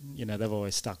worried, but, you know, they've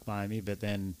always stuck by me. But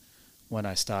then when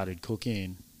I started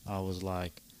cooking, I was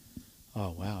like,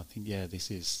 oh wow, I think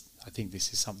this is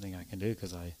something I can do,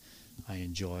 because I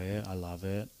enjoy it, I love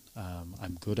it,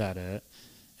 I'm good at it.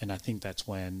 And I think that's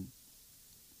when,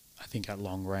 I think at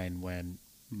Longrain, when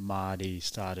Marty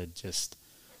started just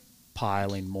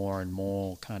piling more and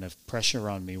more kind of pressure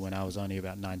on me when I was only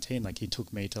about 19. Like, he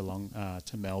took me to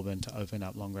Melbourne to open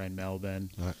up Longrain Melbourne.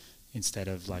 Right. Instead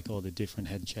of like all the different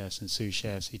head chefs and sous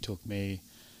chefs, he took me,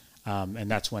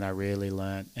 and that's when I really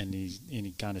learnt. And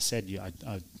he kind of said,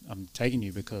 I'm taking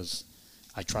you because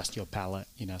I trust your palate,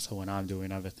 you know, so when I'm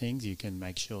doing other things, you can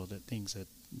make sure that things are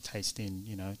tasting,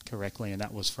 you know, correctly. And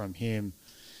that was from him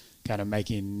kind of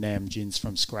making nam gins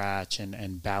from scratch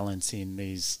and balancing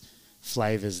these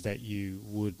flavors that you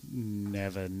would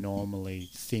never normally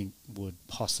think would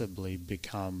possibly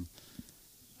become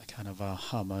a kind of a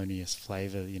harmonious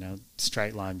flavor, you know,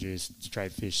 straight lime juice,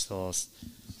 straight fish sauce,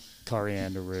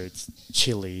 coriander roots,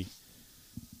 chili,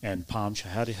 and palm sugar.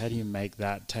 How do you make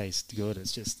that taste good?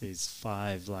 It's just these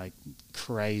 5 like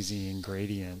crazy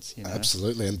ingredients, you know.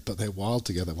 Absolutely, but they're wild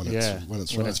together when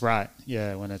it's right.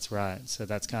 Yeah, when it's right. So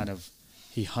that's kind of,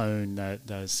 he honed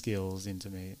those skills into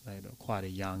me at quite a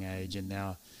young age, and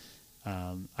now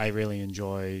I really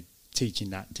enjoy teaching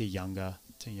that to younger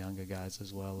guys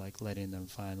as well, like letting them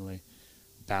finally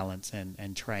balance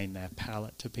and train their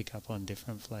palate to pick up on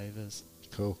different flavors.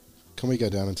 Cool. Can we go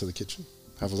down into the kitchen?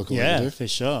 Have a look at what you do? Yeah, for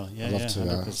sure. Yeah, I'd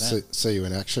love to see you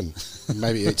in action.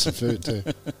 Maybe eat some food too.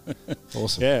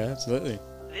 Awesome. Yeah, absolutely.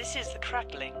 This is the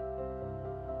Crackling.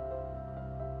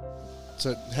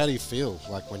 So how do you feel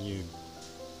like when you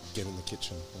get in the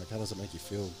kitchen? Like, how does it make you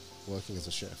feel working as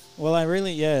a chef? Well,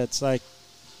 it's like,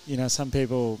 some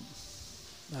people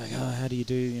like, oh, how do you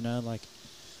do, like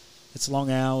it's long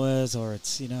hours or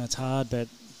it's, it's hard. But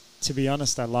to be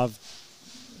honest,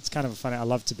 it's kind of funny. I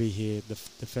love to be here, the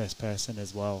first person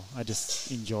as well. I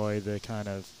just enjoy the kind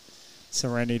of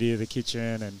serenity of the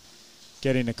kitchen and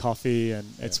getting a coffee,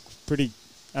 and it's pretty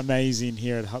amazing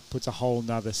here. It puts a whole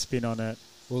nother spin on it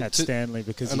at Stanley,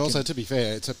 because to be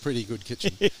fair, it's a pretty good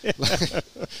kitchen.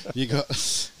 You got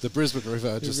the Brisbane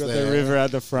River just there. You've got the river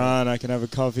at the front. I can have a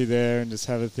coffee there and just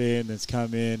have a thing, and it's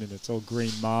come in, and it's all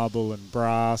green marble and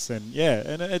brass, and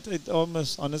and it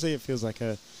almost, honestly, it feels like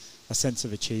a sense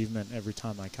of achievement every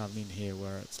time I come in here,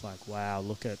 where it's like, wow,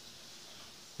 look at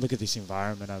this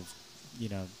environment. I've,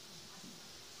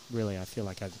 really, I feel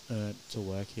like I've earned to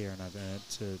work here, and I've earned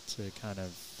to kind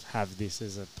of have this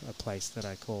as a place that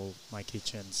I call my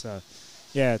kitchen. So,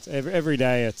 yeah, it's every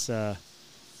day. It's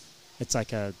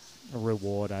like a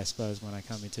reward, I suppose, when I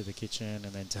come into the kitchen,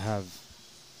 and then to have,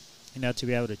 to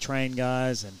be able to train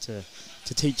guys and to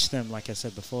teach them, like I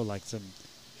said before, like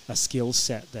a skill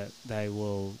set that they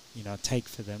will, take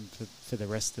for them for the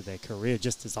rest of their career,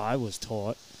 just as I was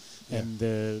taught. Yeah. And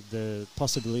the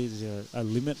possibilities are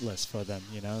limitless for them,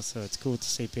 so it's cool to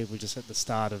see people just at the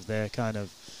start of their kind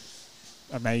of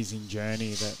amazing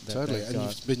journey that totally. And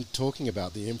you've been talking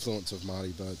about the influence of Marty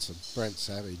Boats and Brent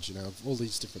Savage, all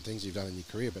these different things you've done in your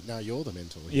career, but now you're the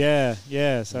mentor. Yeah.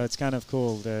 So it's kind of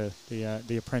cool, the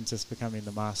apprentice becoming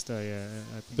the master. Yeah,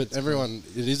 I think. But everyone,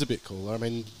 cool. It is a bit cooler. I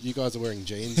mean, you guys are wearing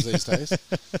jeans these days.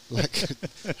 Like,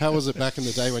 how was it back in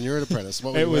the day when you were an apprentice?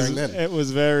 What were you wearing then? It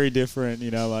was very different.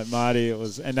 Like Marty,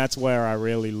 and that's where I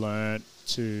really learned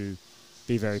to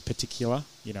be very particular.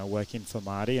 Working for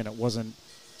Marty, and it wasn't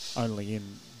only in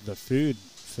the food,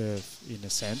 in a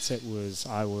sense.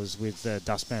 I was with the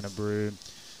dustpan and broom,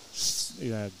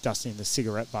 dusting the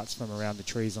cigarette butts from around the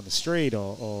trees on the street,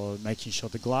 or making sure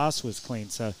the glass was clean.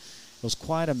 So it was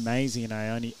quite amazing. And I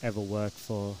only ever worked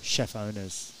for chef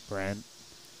owners, Brent,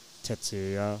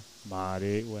 Tetsuya,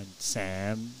 Marty,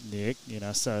 Sam, Nick,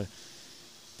 so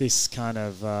this kind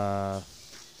of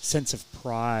sense of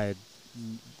pride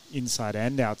inside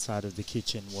and outside of the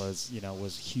kitchen was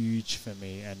huge for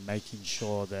me, and making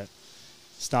sure that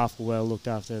staff were well looked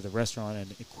after, the restaurant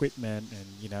and equipment,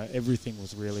 and everything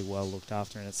was really well looked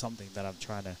after. And it's something that I'm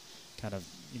trying to kind of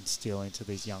instill into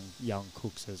these young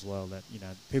cooks as well, that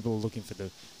people are looking for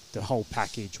the whole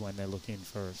package when they're looking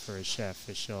for a chef,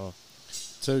 for sure.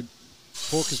 So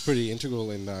pork is pretty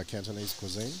integral in Cantonese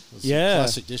cuisine. There's some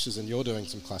classic dishes, and you're doing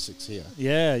some classics here.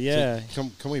 Yeah.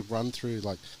 So can we run through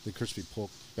like the crispy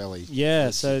pork belly? Yeah,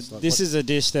 so like this is a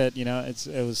dish that,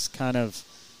 it was kind of,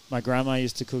 my grandma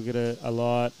used to cook it a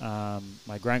lot.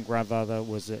 My grandfather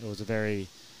was a very,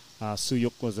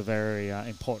 suyuk was a very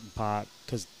important part,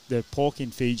 because the pork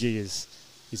in Fiji is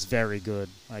very good.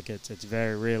 Like it's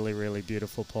very, really, really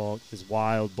beautiful pork. There's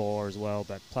wild boar as well,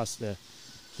 but plus the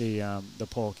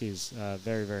pork is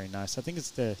very, very nice. I think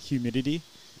it's the humidity.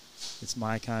 It's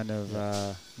my kind of.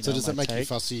 So does that make you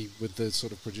fussy with the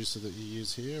sort of producer that you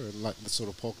use here, and like the sort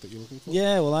of pork that you're looking for?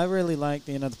 Yeah, well, I really like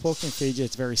the pork in Fiji.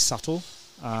 It's very subtle,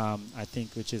 I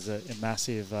think, which is a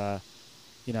massive,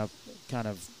 kind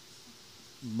of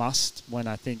must when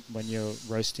you're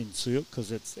roasting suyuk,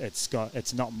 because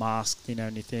it's not masked in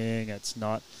anything. It's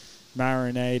not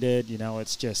marinated.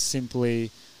 It's just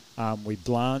simply we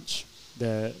blanch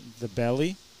the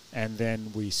belly, and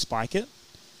then we spike it,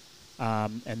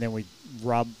 and then we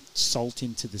rub salt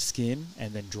into the skin,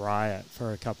 and then dry it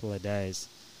for a couple of days.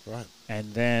 Right.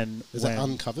 And then is it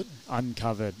uncovered?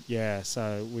 Uncovered, yeah.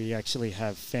 So we actually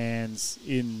have fans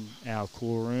in our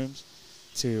cool rooms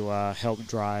to help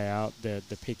dry out the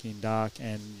Peking duck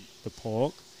and the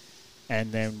pork,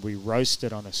 and then we roast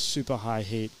it on a super high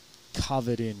heat,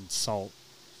 covered in salt,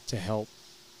 to help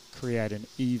create an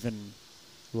even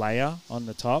layer on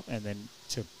the top, and then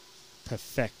to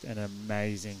perfect an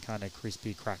amazing kind of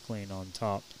crispy crackling on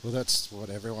top. Well, that's what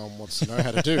everyone wants to know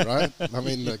how to do, right? I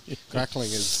mean, the crackling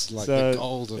is like the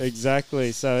gold of...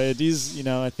 Exactly. So it is,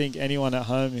 I think anyone at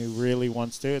home who really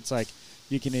wants to, it's like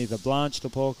you can either blanch the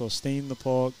pork or steam the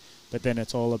pork, but then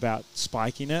it's all about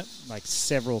spiking it like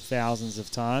several thousands of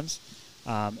times,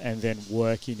 and then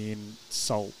working in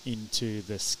salt into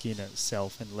the skin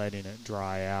itself and letting it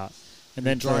dry out. And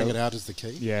then drying it out is the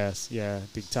key? Yes, yeah,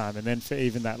 big time. And then for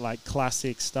even that like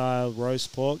classic style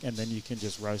roast pork, and then you can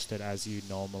just roast it as you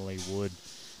normally would.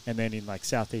 And then in like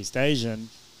Southeast Asian,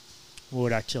 we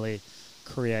would actually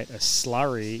create a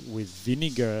slurry with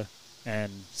vinegar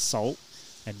and salt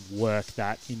and work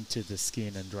that into the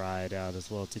skin and dry it out as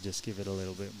well to just give it a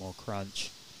little bit more crunch.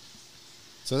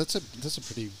 So that's a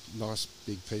pretty nice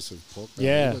big piece of pork belly.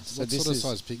 Yeah. What sort of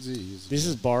size pigs are you using? This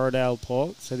is Borrowdale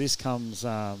pork. So this comes,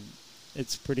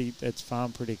 it's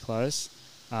farmed pretty close.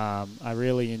 I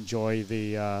really enjoy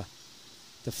the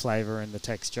flavour and the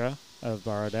texture of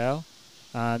Borrowdale.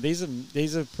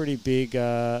 These are pretty big.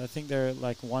 I think they're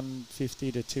like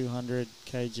 150 to 200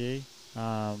 kg.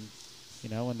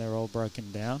 When they're all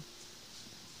broken down.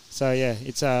 So yeah,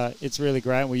 it's really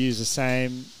great. We use the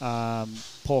same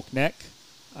pork neck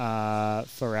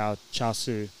for our char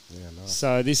siu. Yeah, nice.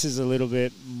 So this is a little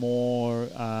bit more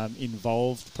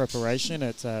involved preparation.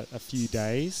 It's a few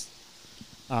days.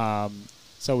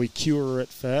 So we cure it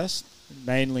first,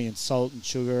 mainly in salt and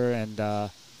sugar and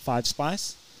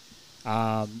 5-spice.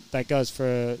 That goes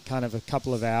for kind of a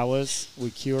couple of hours. We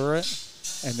cure it,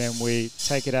 and then we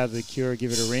take it out of the cure,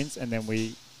 give it a rinse, and then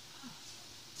we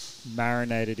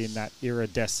marinate it in that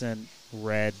iridescent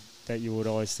red that you would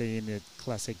always see in the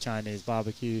classic Chinese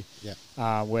barbecue,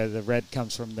 where the red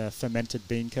comes from the fermented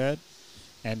bean curd,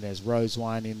 and there's rose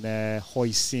wine in there,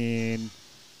 hoisin,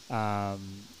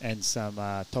 and some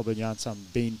tobagnan, some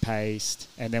bean paste,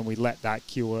 and then we let that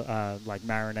cure,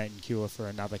 marinate and cure for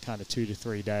another kind of 2 to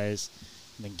 3 days,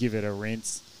 and then give it a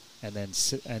rinse, and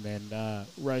then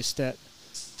roast it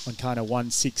on kind of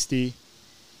 160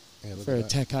 for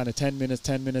kind of 10 minutes,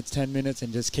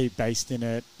 and just keep basting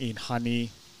it in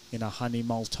honey, in a honey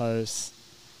maltose,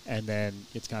 and then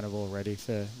it's kind of all ready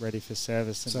for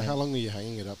service. So how long are you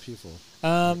hanging it up here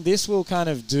for? This will kind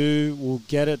of we'll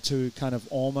get it to kind of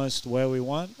almost where we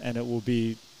want, and it will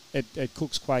be, it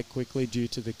cooks quite quickly due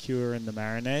to the cure and the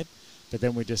marinade, but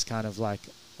then we just kind of like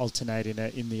alternating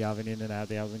it in the oven, in and out of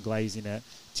the oven, glazing it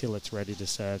till it's ready to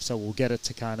serve. So we'll get it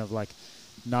to kind of like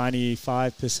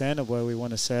 95% of where we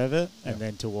want to serve it, and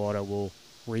then to order we'll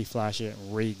reflash it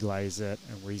and reglaze it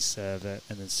and reserve it,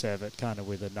 and then serve it kind of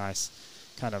with a nice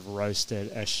kind of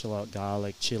roasted eshallot,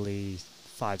 garlic, chili,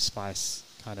 5-spice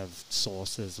kind of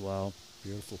sauce as well.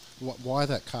 Beautiful. Why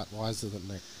that cut? Why is it the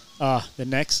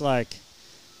neck?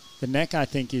 The neck I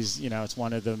think is, it's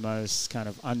one of the most kind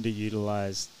of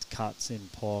underutilized cuts in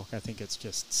pork. I think it's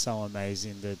just so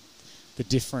amazing, the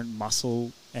different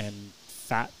muscle and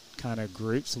fat kind of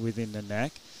groups within the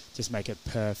neck just make it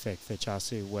perfect for char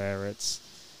siu, where it's,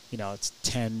 it's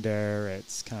tender,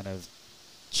 it's kind of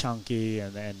chunky,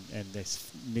 and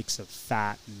this mix of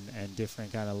fat and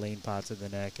different kind of lean parts of the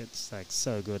neck. It's like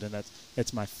so good, and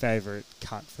it's my favorite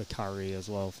cut for curry as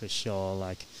well, for sure.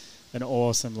 Like an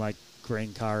awesome like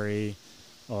green curry,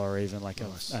 or even like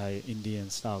a Indian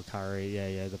style curry.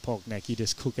 Yeah, the pork neck, you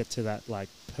just cook it to that like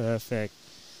perfect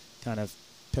kind of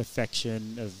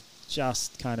perfection of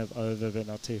just kind of over but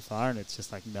not too far, and it's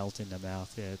just like melt in the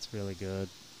mouth. Yeah, it's really good.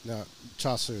 Now,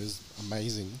 char siu is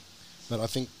amazing, but I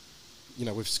think,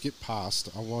 we've skipped past,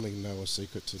 I want to know a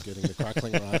secret to getting the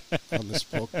crackling right on this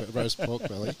roast pork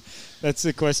belly. That's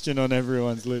the question on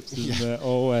everyone's lips, isn't it?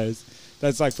 Always.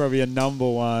 That's like probably a number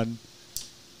one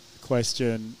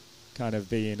question kind of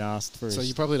being asked for. So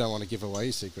you probably don't want to give away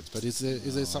your secrets, but is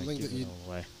there something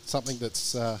something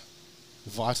that's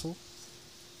vital?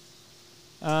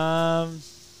 I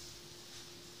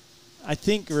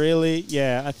think really,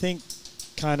 I think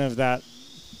kind of that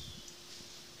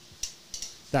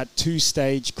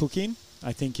 2-stage cooking,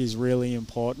 I think, is really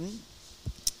important.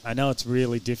 I know it's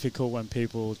really difficult when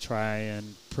people try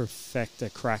and perfect a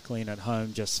crackling at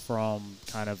home just from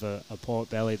kind of a pork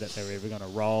belly that they're either going to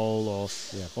roll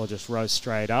or just roast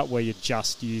straight up, where you're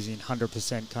just using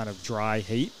 100% kind of dry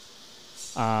heat.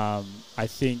 I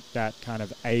think that kind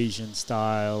of Asian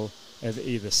style of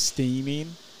either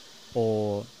steaming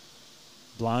or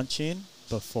blanching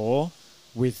before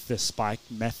with the spike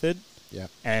method,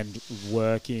 and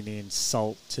working in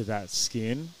salt to that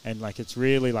skin, and like it's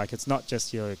really like it's not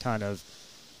just your kind of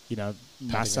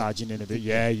massaging in a bit.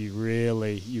 You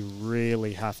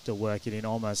really have to work it in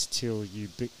almost till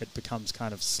it becomes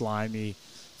kind of slimy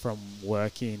from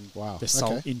working the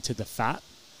salt into the fat,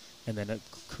 and then it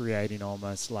creating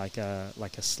almost like a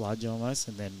sludge almost,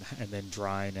 and then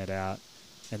drying it out,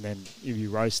 and then if you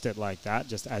roast it like that,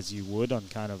 just as you would on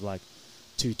kind of like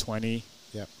 220.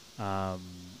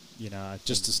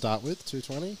 Just to start with,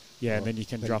 220? Yeah, and then you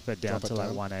can drop it down to like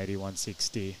 180,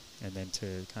 160, and then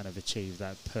to kind of achieve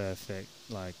that perfect,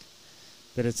 like...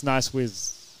 But it's nice with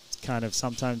kind of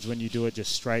sometimes when you do it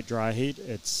just straight dry heat,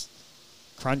 it's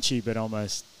crunchy, but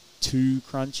almost too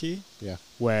crunchy. Yeah.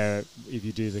 Where if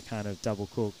you do the kind of double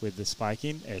cook with the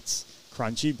spiking, it's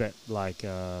crunchy, but like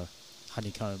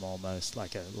honeycomb almost,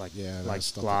 like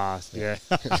glass. Yeah.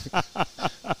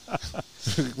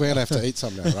 We're gonna have to eat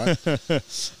some now, right?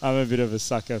 I'm a bit of a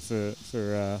sucker for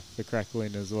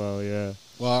crackling as well. Yeah.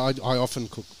 Well, I often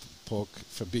cook pork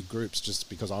for big groups just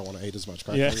because I want to eat as much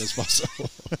crackling as possible.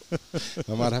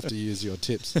 I might have to use your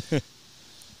tips.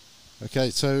 Okay,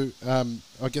 so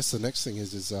I guess the next thing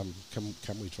is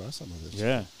can we try some of this?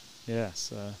 Yeah, yeah.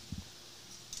 So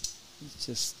let's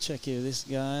just check here this,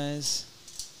 guys.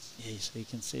 Yeah, so you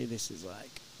can see this is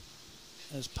like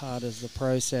as part of the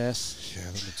process. Yeah,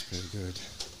 that looks pretty good.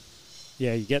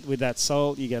 Yeah, you get with that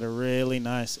salt, you get a really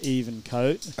nice even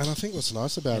coat. And I think what's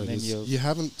nice about it is you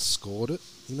haven't scored it.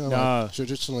 You know, like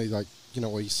traditionally, like, you know,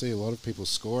 where you see a lot of people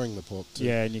scoring the pork too.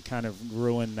 Yeah, and you kind of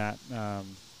ruin that,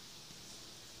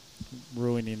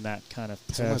 ruining that kind of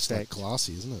it's perfect, almost like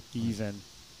glassy, isn't it? Even.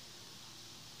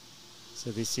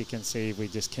 So this you can see, if we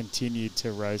just continued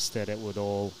to roast it, it would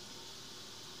all,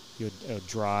 it would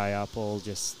dry up all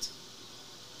just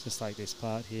like this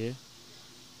part here.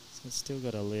 So it's still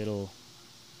got a little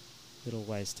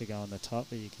ways to go on the top,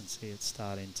 but you can see it's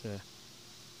starting to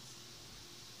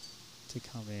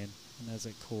come in, and as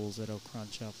it cools, it'll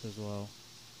crunch up as well.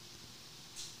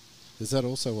 Is that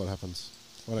also what happens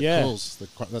when it cools?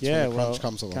 That's when the crunch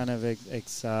comes along. Kind of,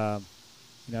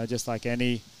 you know, just like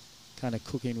any kind of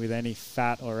cooking with any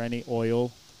fat or any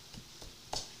oil,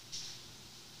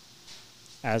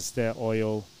 as the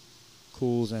oil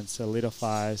cools and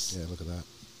solidifies. Yeah, look at that.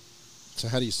 So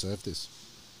how do you serve this?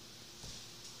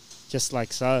 Just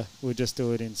like so. We'll just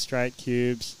do it in straight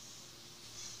cubes,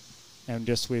 and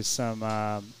just with some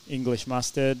English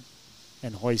mustard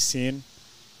and hoisin.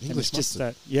 English mustard? Just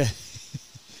that, yeah.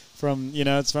 From, you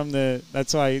know, it's from the,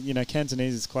 that's why, you know,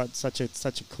 Cantonese is quite such a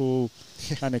cool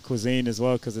kind of cuisine as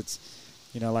well, because it's,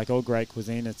 you know, like all great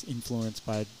cuisine, it's influenced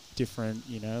by different,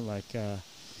 you know, like,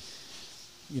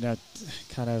 you know,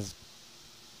 kind of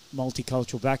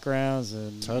multicultural backgrounds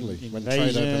and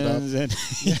invasions, and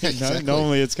exactly.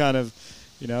 Normally it's kind of,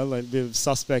 you know, like a bit of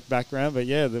suspect background, but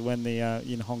yeah, when the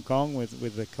in Hong Kong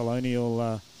with the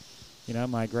colonial you know,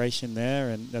 migration there,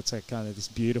 and that's a kind of this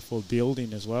beautiful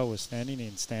building as well. We're standing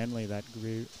in Stanley, that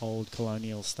old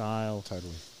colonial style.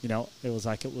 Totally. You know, it was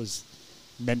like it was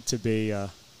meant to be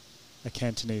a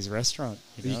Cantonese restaurant.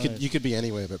 You could be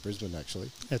anywhere but Brisbane,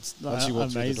 actually. It's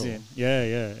amazing. Yeah,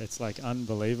 it's like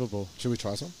unbelievable. Should we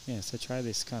try some? Yeah, so try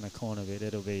this kind of corner bit.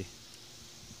 It'll be...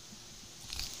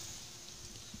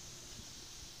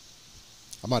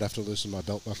 I might have to loosen my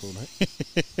belt buckle, mate.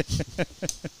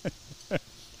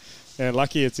 Yeah,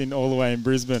 lucky it's all the way in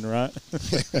Brisbane, right?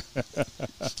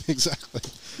 Exactly.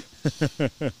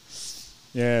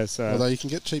 Yeah, so... Although you can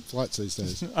get cheap flights these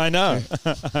days. I know.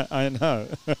 I know.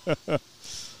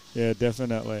 Yeah,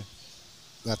 definitely.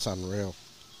 That's unreal.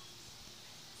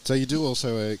 So you do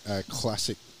also a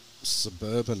classic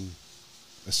suburban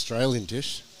Australian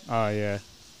dish. Oh, yeah.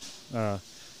 Yeah.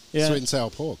 Sweet and sour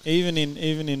pork. Even in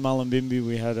Mullumbimby,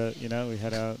 we had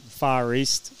a Far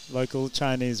East local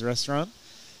Chinese restaurant.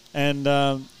 And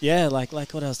like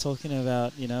what I was talking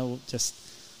about, you know, just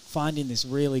finding this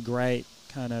really great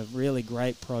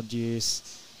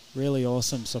produce, really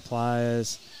awesome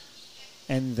suppliers,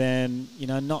 and then, you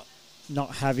know, not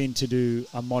having to do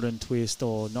a modern twist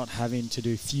or not having to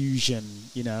do fusion.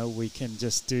 You know, we can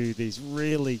just do these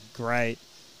really great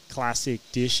classic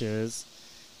dishes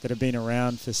that have been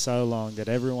around for so long that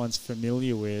everyone's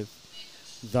familiar with,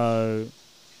 though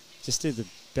just do the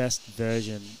best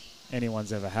version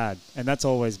anyone's ever had. And that's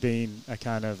always been a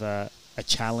kind of a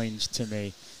challenge to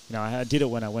me. You know, I did it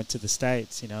when I went to the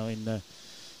States, you know, in the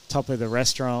top of the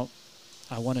restaurant.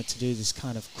 I wanted to do this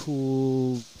kind of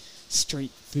cool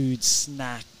street food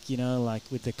snack, you know, like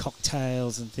with the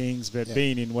cocktails and things. But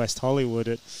being in West Hollywood,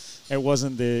 it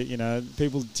wasn't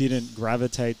people didn't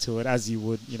gravitate to it as you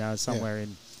would, you know, somewhere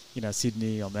in, you know,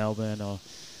 Sydney or Melbourne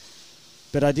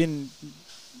but I didn't,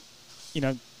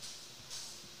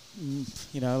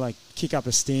 like kick up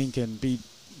a stink and be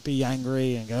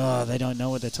angry and go, oh, they don't know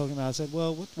what they're talking about. I said,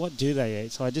 well, what do they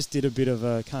eat? So I just did a bit of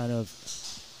a kind of,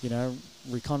 you know,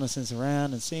 reconnaissance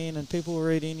around and seeing, and people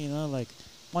were eating, you know, like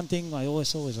one thing I always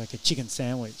saw was like a chicken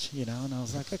sandwich, you know, and I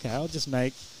was like, okay, I'll just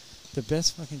make the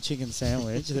best fucking chicken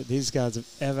sandwich that these guys have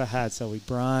ever had. So we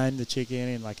brined the chicken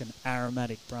in like an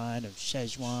aromatic brine of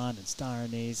Szechuan and star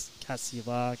anise, cassia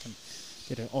bark, and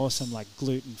did an awesome like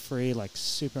gluten-free, like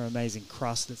super amazing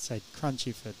crust that stayed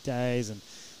crunchy for days, and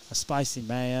a spicy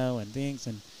mayo and things.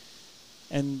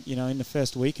 And you know, in the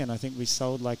first weekend, I think we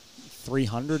sold like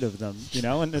 300 of them, you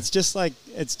know, and I just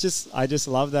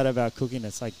love that about cooking.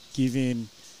 It's like giving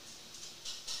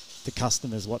the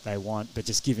customers what they want, but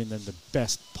just giving them the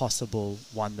best possible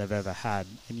one they've ever had.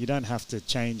 And you don't have to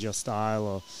change your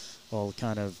style or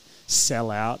kind of sell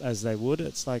out as they would.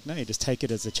 It's like, no, you just take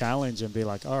it as a challenge and be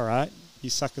like, all right, you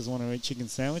suckers want to eat chicken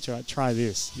sandwich? All right, try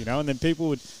this, you know? And then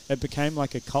it became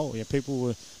like a cult. Yeah, people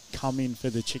were coming for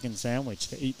the chicken sandwich,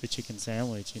 to eat the chicken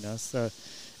sandwich, you know? So,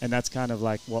 and that's kind of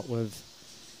like what we've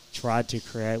tried to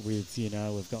create with, you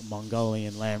know, we've got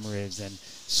Mongolian lamb ribs and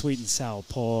sweet and sour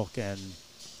pork and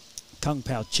kung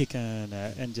pao chicken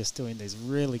and just doing these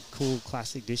really cool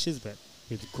classic dishes, but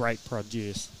with great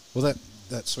produce. Well,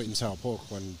 that sweet and sour pork,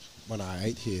 when I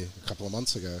ate here a couple of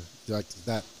months ago, like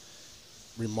that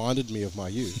reminded me of my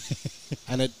youth.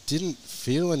 And it didn't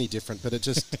feel any different, but it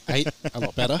just ate a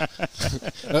lot better.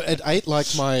 It ate like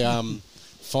my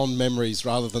fond memories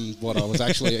rather than what I was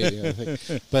actually eating, I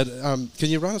think. But can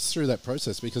you run us through that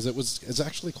process? Because it's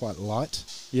actually quite light.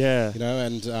 Yeah. You know,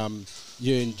 and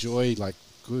you enjoy like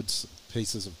good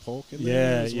pieces of pork in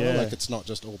there as well. Like it's not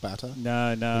just all batter.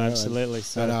 No, absolutely.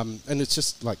 And it's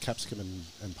just like capsicum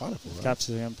and pineapple, right?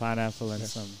 Capsicum, pineapple, and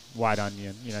some white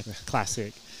onion, you know,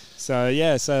 classic. So,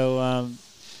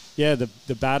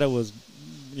 the batter was,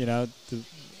 you know,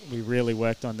 we really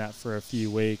worked on that for a few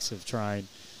weeks of trying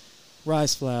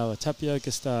rice flour,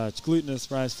 tapioca starch, glutinous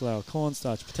rice flour,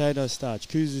 cornstarch, potato starch,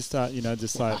 kuzu starch, you know,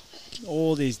 just like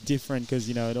all these different, because,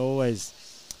 you know, it's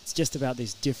just about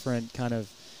these different kind of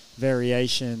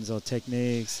variations or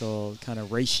techniques or kind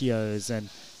of ratios. And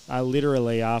I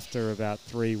literally, after about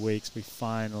 3 weeks, we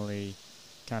finally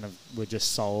kind of were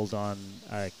just sold on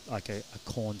a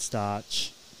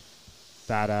cornstarch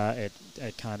batter.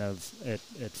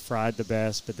 It fried the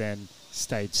best, but then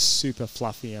stayed super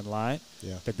fluffy and light.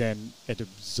 Yeah. But then it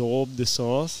absorbed the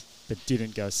sauce, but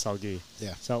didn't go soggy.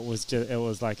 Yeah. So it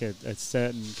was like a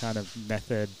certain kind of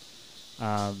method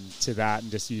to that,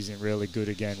 and just using really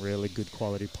good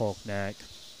quality pork neck,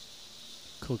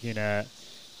 cooking it,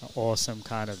 awesome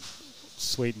kind of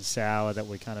sweet and sour that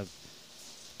we kind of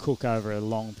cook over a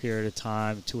long period of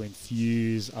time to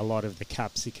infuse a lot of the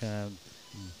capsicum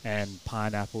and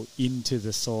pineapple into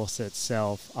the sauce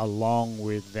itself, along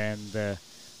with then the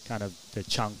kind of the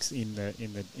chunks in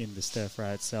the stir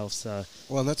fry itself. So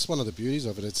and that's one of the beauties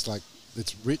of it. It's like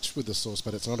it's rich with the sauce,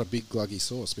 but it's not a big gluggy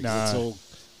sauce because it's all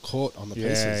caught on the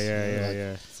pieces.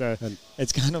 Yeah. So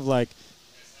it's kind of like,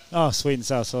 sweet and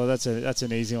sour sauce, that's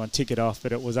an easy one, tick it off.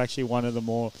 But it was actually one of the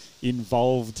more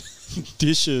involved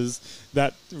dishes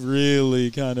that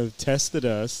really kind of tested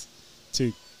us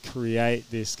to create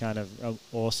this kind of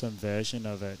awesome version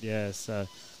of it. Yeah, so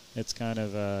it's kind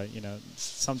of,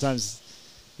 sometimes,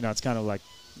 it's kind of like,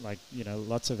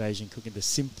 lots of Asian cooking, the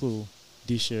simple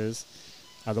dishes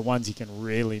are the ones you can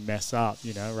really mess up,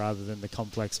 rather than the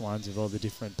complex ones with all the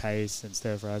different pastes and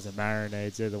stir fries and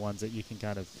marinades. They're the ones that you can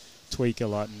kind of tweak a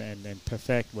lot and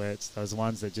perfect, where it's those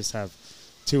ones that just have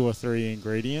 2 or 3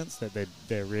 ingredients that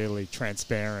they're really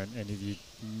transparent, and if you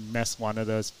mess one of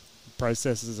those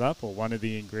processes up or one of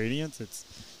the ingredients,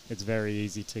 it's very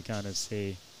easy to kind of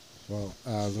see. Well,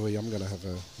 Louis, I'm going to have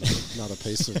another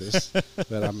piece of this.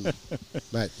 But,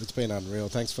 mate, it's been unreal.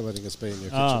 Thanks for letting us be in your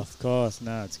kitchen. Oh, of course.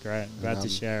 No, it's great. I'm glad to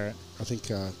share it. I think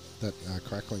that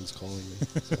Crackling's calling me.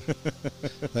 So.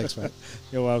 Thanks, mate.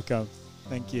 You're welcome.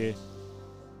 Thank you.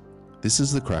 This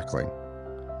is The Crackling,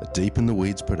 a Deep in the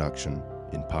Weeds production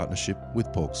in partnership with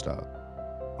PorkStar.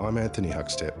 I'm Anthony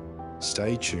Huckstep.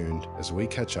 Stay tuned as we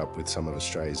catch up with some of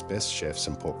Australia's best chefs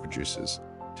and pork producers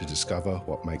to discover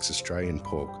what makes Australian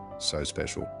pork so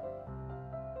special.